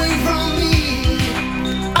it away from me.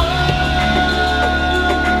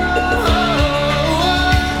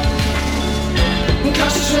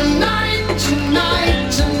 Tonight,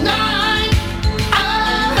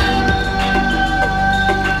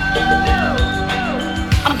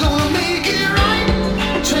 I'm gonna make it right.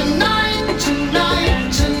 Tonight,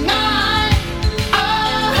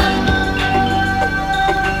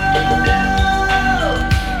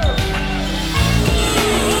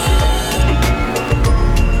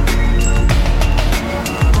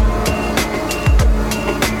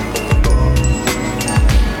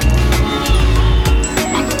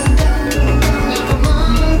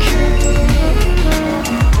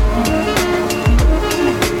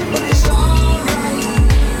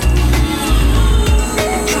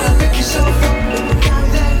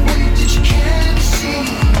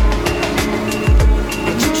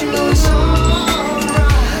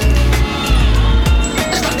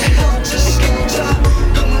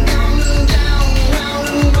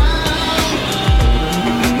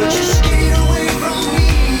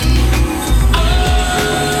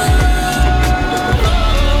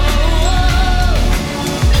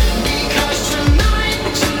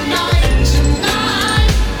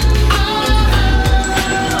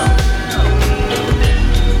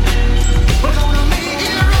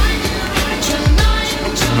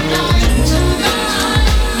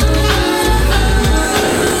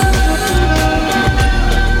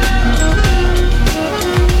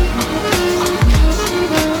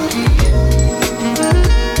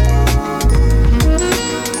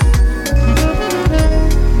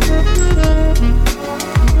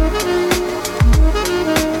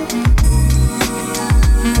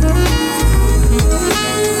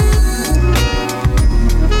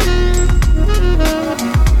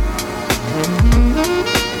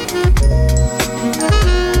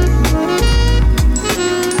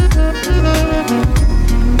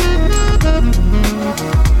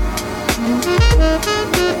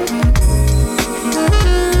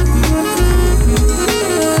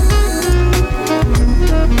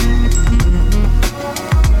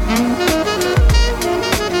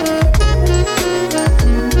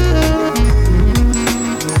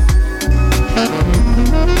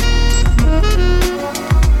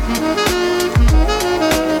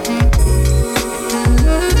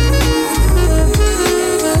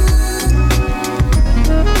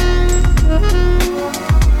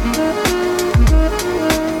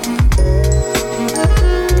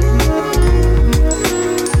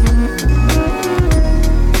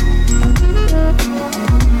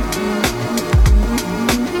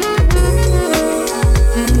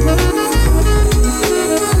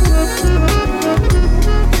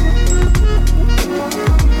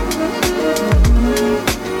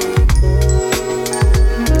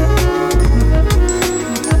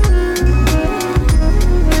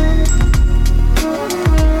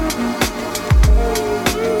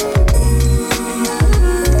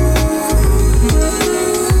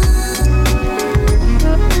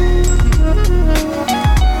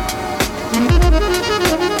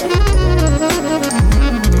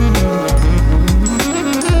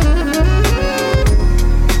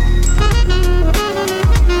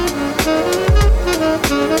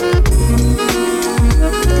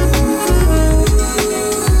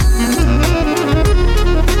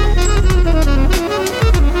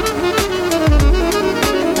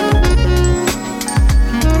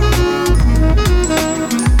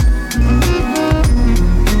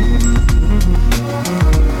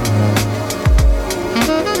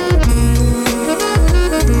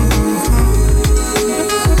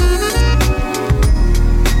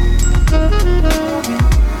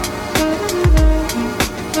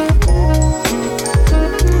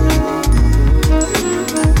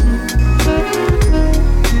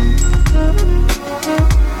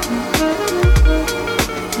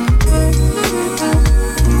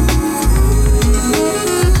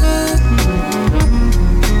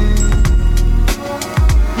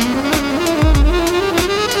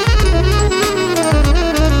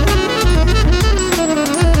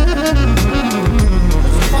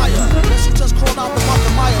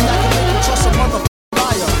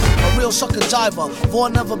 diver.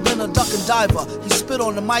 Vaughn never been a duck and diver. He spit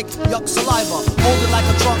on the mic, yuck saliva. Hold it like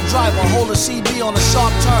a drunk driver. Hold a CB on a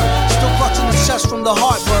sharp turn. Still clutching his chest from the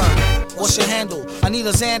heartburn. What's your handle? I need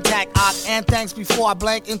a Zantac, and thanks before I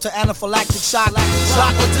blank into anaphylactic shock.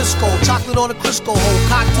 Chocolate disco, chocolate on the Crisco hole.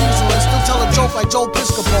 Cock diesel and still tell a joke like Joe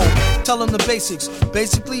Piscopo. Tell them the basics.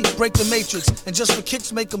 Basically, break the matrix. And just for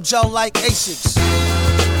kicks, make them gel like Asics.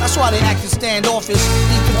 That's why they acting standoffish.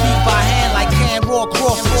 Eat the beat by hand like canned raw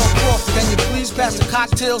crawfish. Can you please pass the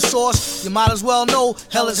cocktail sauce? You might as well know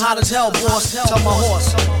hell is hot as hell, boss. Tell my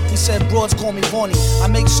horse. He said broads call me Boney. I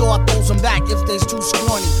make sure I throws them back if they's too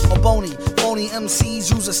scrawny or bony. Phony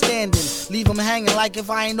MCs use a stand-in. Leave them hanging like if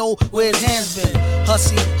I ain't know where his hands been.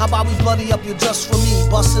 Hussy, how about we bloody up your just for me?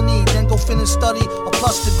 Bust a knee, then go finish study a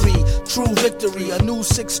plus degree. True victory, a new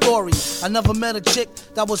sick story. I never met a chick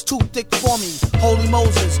that was too thick for me. Holy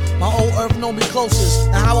Moses, my old earth know me closest.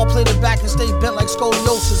 And how I play the back and stay bent like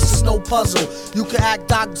scoliosis. It's no puzzle. You can act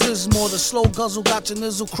Doc Dismore. The slow guzzle got your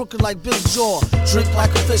nizzle crooked like Big Jaw. Drink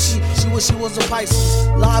like a fishy, she wish she was a Pisces.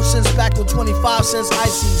 Live since back when 25 cents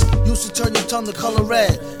ices. Used to turn your tongue the color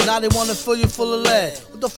red. Now they wanna fill you full of lead.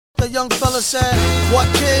 What the f*** that young fella said? What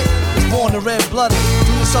kid is born to red-blooded?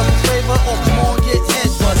 Do yourself a favor or come on get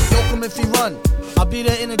head-butted. Yoke him if he run. I'll be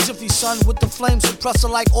there in a jiffy, son, with the flame suppressor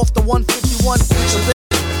like off the 151.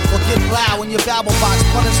 Or get loud when your babble box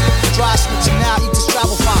punish dry switch and now eat the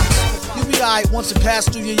Scrabble fox. You be alright once it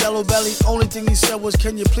passed through your yellow belly. Only thing he said was,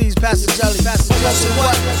 can you please pass the jelly? Pass the jelly.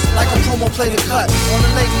 What? Like a promo play to cut on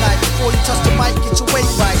a late night. Before you touch the mic, get your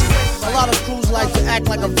weight right. A lot of crews like to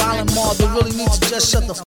act like a violent mob. They really need to just shut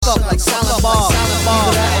the f*** up like Silent Bob.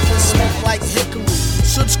 Either that or smoke like hickory.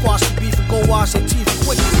 Should squash the beef and go wash their teeth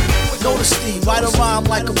quickly. Notice Steve, write a rhyme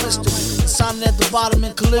like a mystery. Sign it at the bottom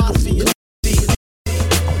in calligraphy.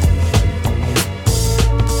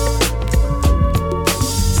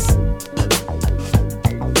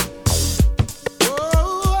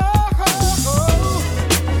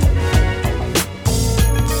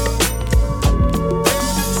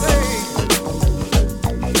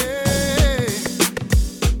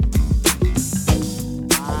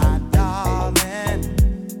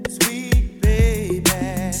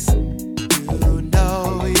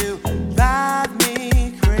 Drive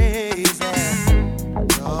me crazy.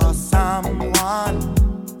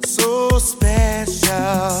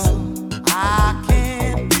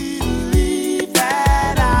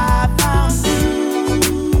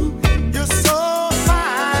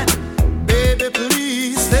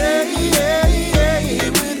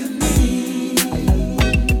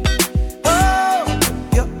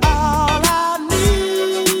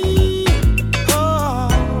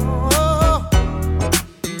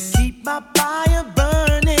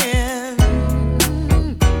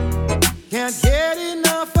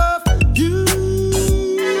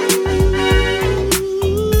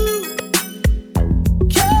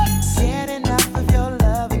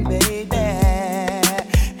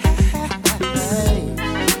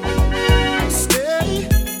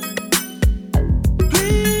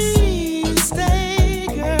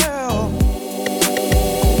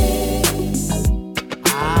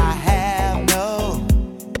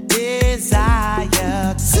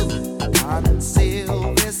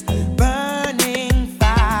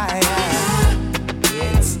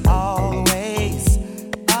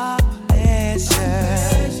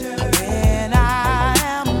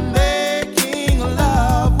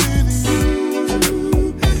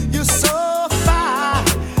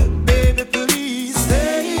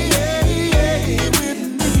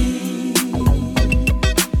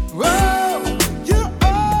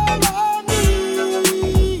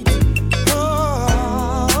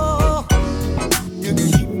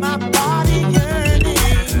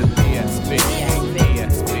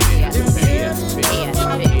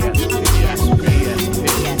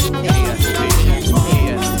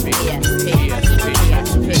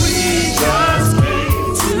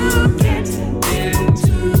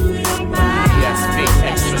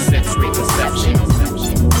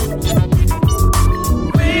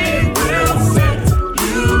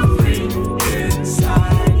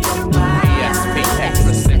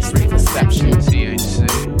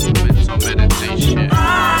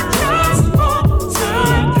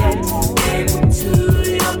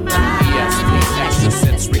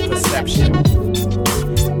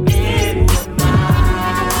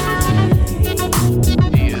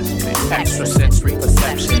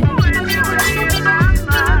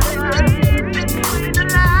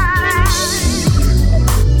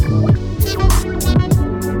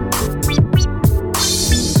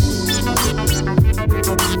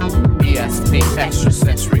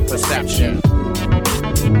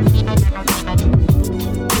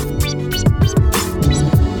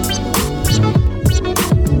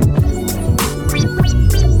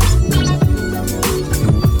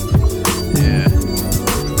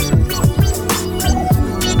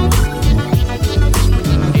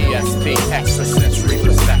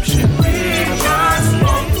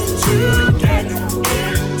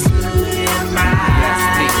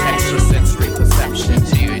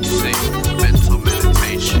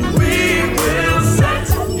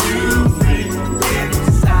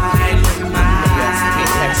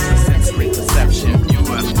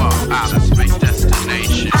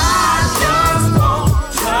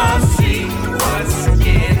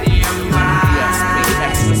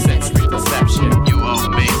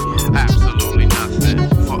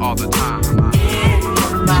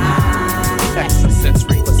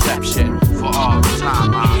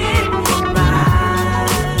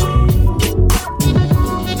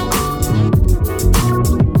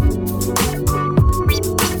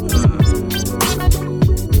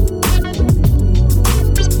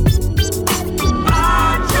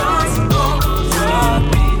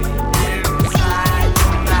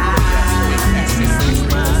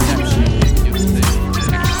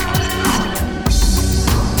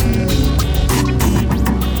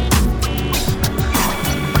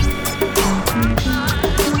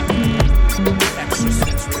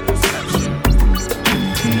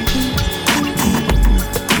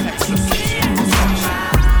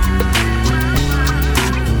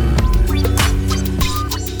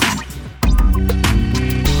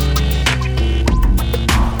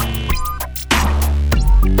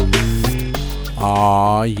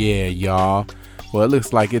 Oh yeah, y'all. Well, it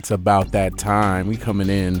looks like it's about that time. We coming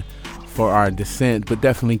in for our descent, but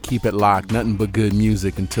definitely keep it locked. Nothing but good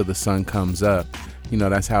music until the sun comes up. You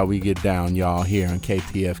know, that's how we get down, y'all, here on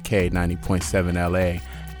KPFK 90.7 LA,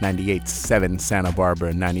 98.7 Santa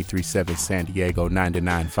Barbara, 93.7 San Diego,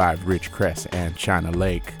 99.5 Ridgecrest and China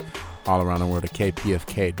Lake. All around the world at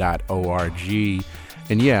kpfk.org.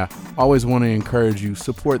 And yeah, always want to encourage you,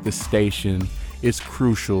 support the station. It's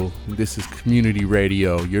crucial. This is community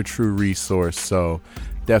radio, your true resource. So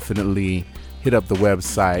definitely hit up the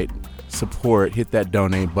website, support, hit that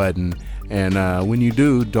donate button. And when you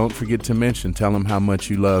do, don't forget to tell them how much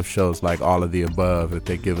you love shows like All of the Above, if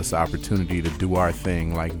they give us the opportunity to do our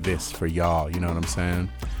thing like this for y'all. You know what I'm saying?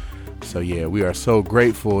 So yeah, we are so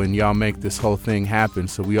grateful, and y'all make this whole thing happen.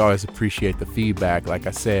 So we always appreciate the feedback. Like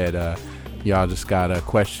I said, y'all just got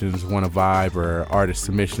questions, want a vibe, or artist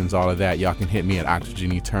submissions, all of that. Y'all can hit me at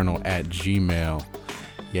oxygeneternal@gmail.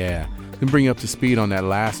 Yeah, can bring you up to speed on that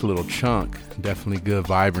last little chunk. Definitely good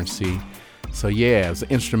vibrancy. So yeah, it was an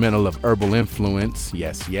instrumental of Herbal Influence.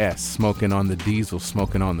 Yes, Smoking on the Diesel,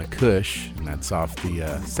 Smoking on the Kush. And that's off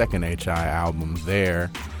the second HI album there.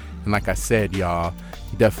 And like I said, y'all,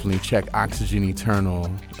 definitely check Oxygen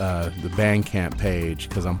Eternal, the Bandcamp page,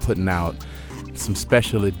 because I'm putting out some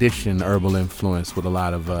special edition Herbal Influence with a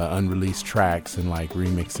lot of unreleased tracks and like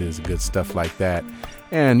remixes, good stuff like that.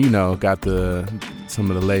 And, you know, got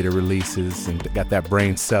some of the later releases, and got that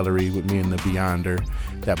Brain Celery with me and the Beyonder,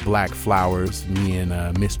 that Black Flowers, me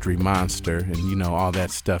and Mystery Monster, and, you know, all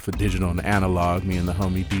that stuff, a digital and analog, me and the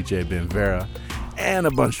homie DJ Ben Vera, and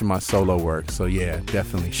a bunch of my solo work. So yeah,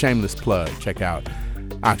 definitely shameless plug. Check out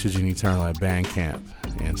Oxygen Eternal at Bandcamp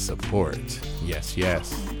and support. Yes.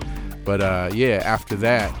 But yeah, after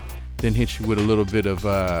that, then hit you with a little bit of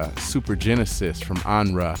Super Genesis from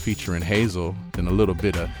Anra featuring Hazel, then a little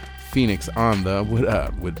bit of Phoenix on the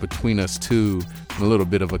with Between Us Two, and a little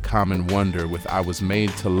bit of A Common Wonder with I Was Made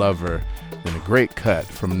to Love Her, then a great cut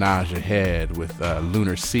from Naja Head with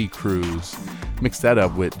Lunar Sea Cruise. Mix that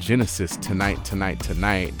up with Genesis Tonight, and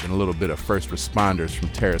a little bit of First Responders from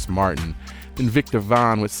Terrace Martin. Then Victor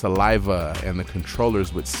Vaughn with Saliva and the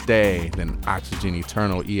Controllers with Stay. Then Oxygen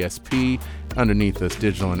Eternal ESP. Underneath us,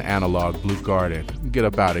 digital and analog Blue Garden. Get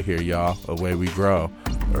up out of here, y'all. Away we grow.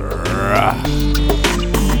 Rah.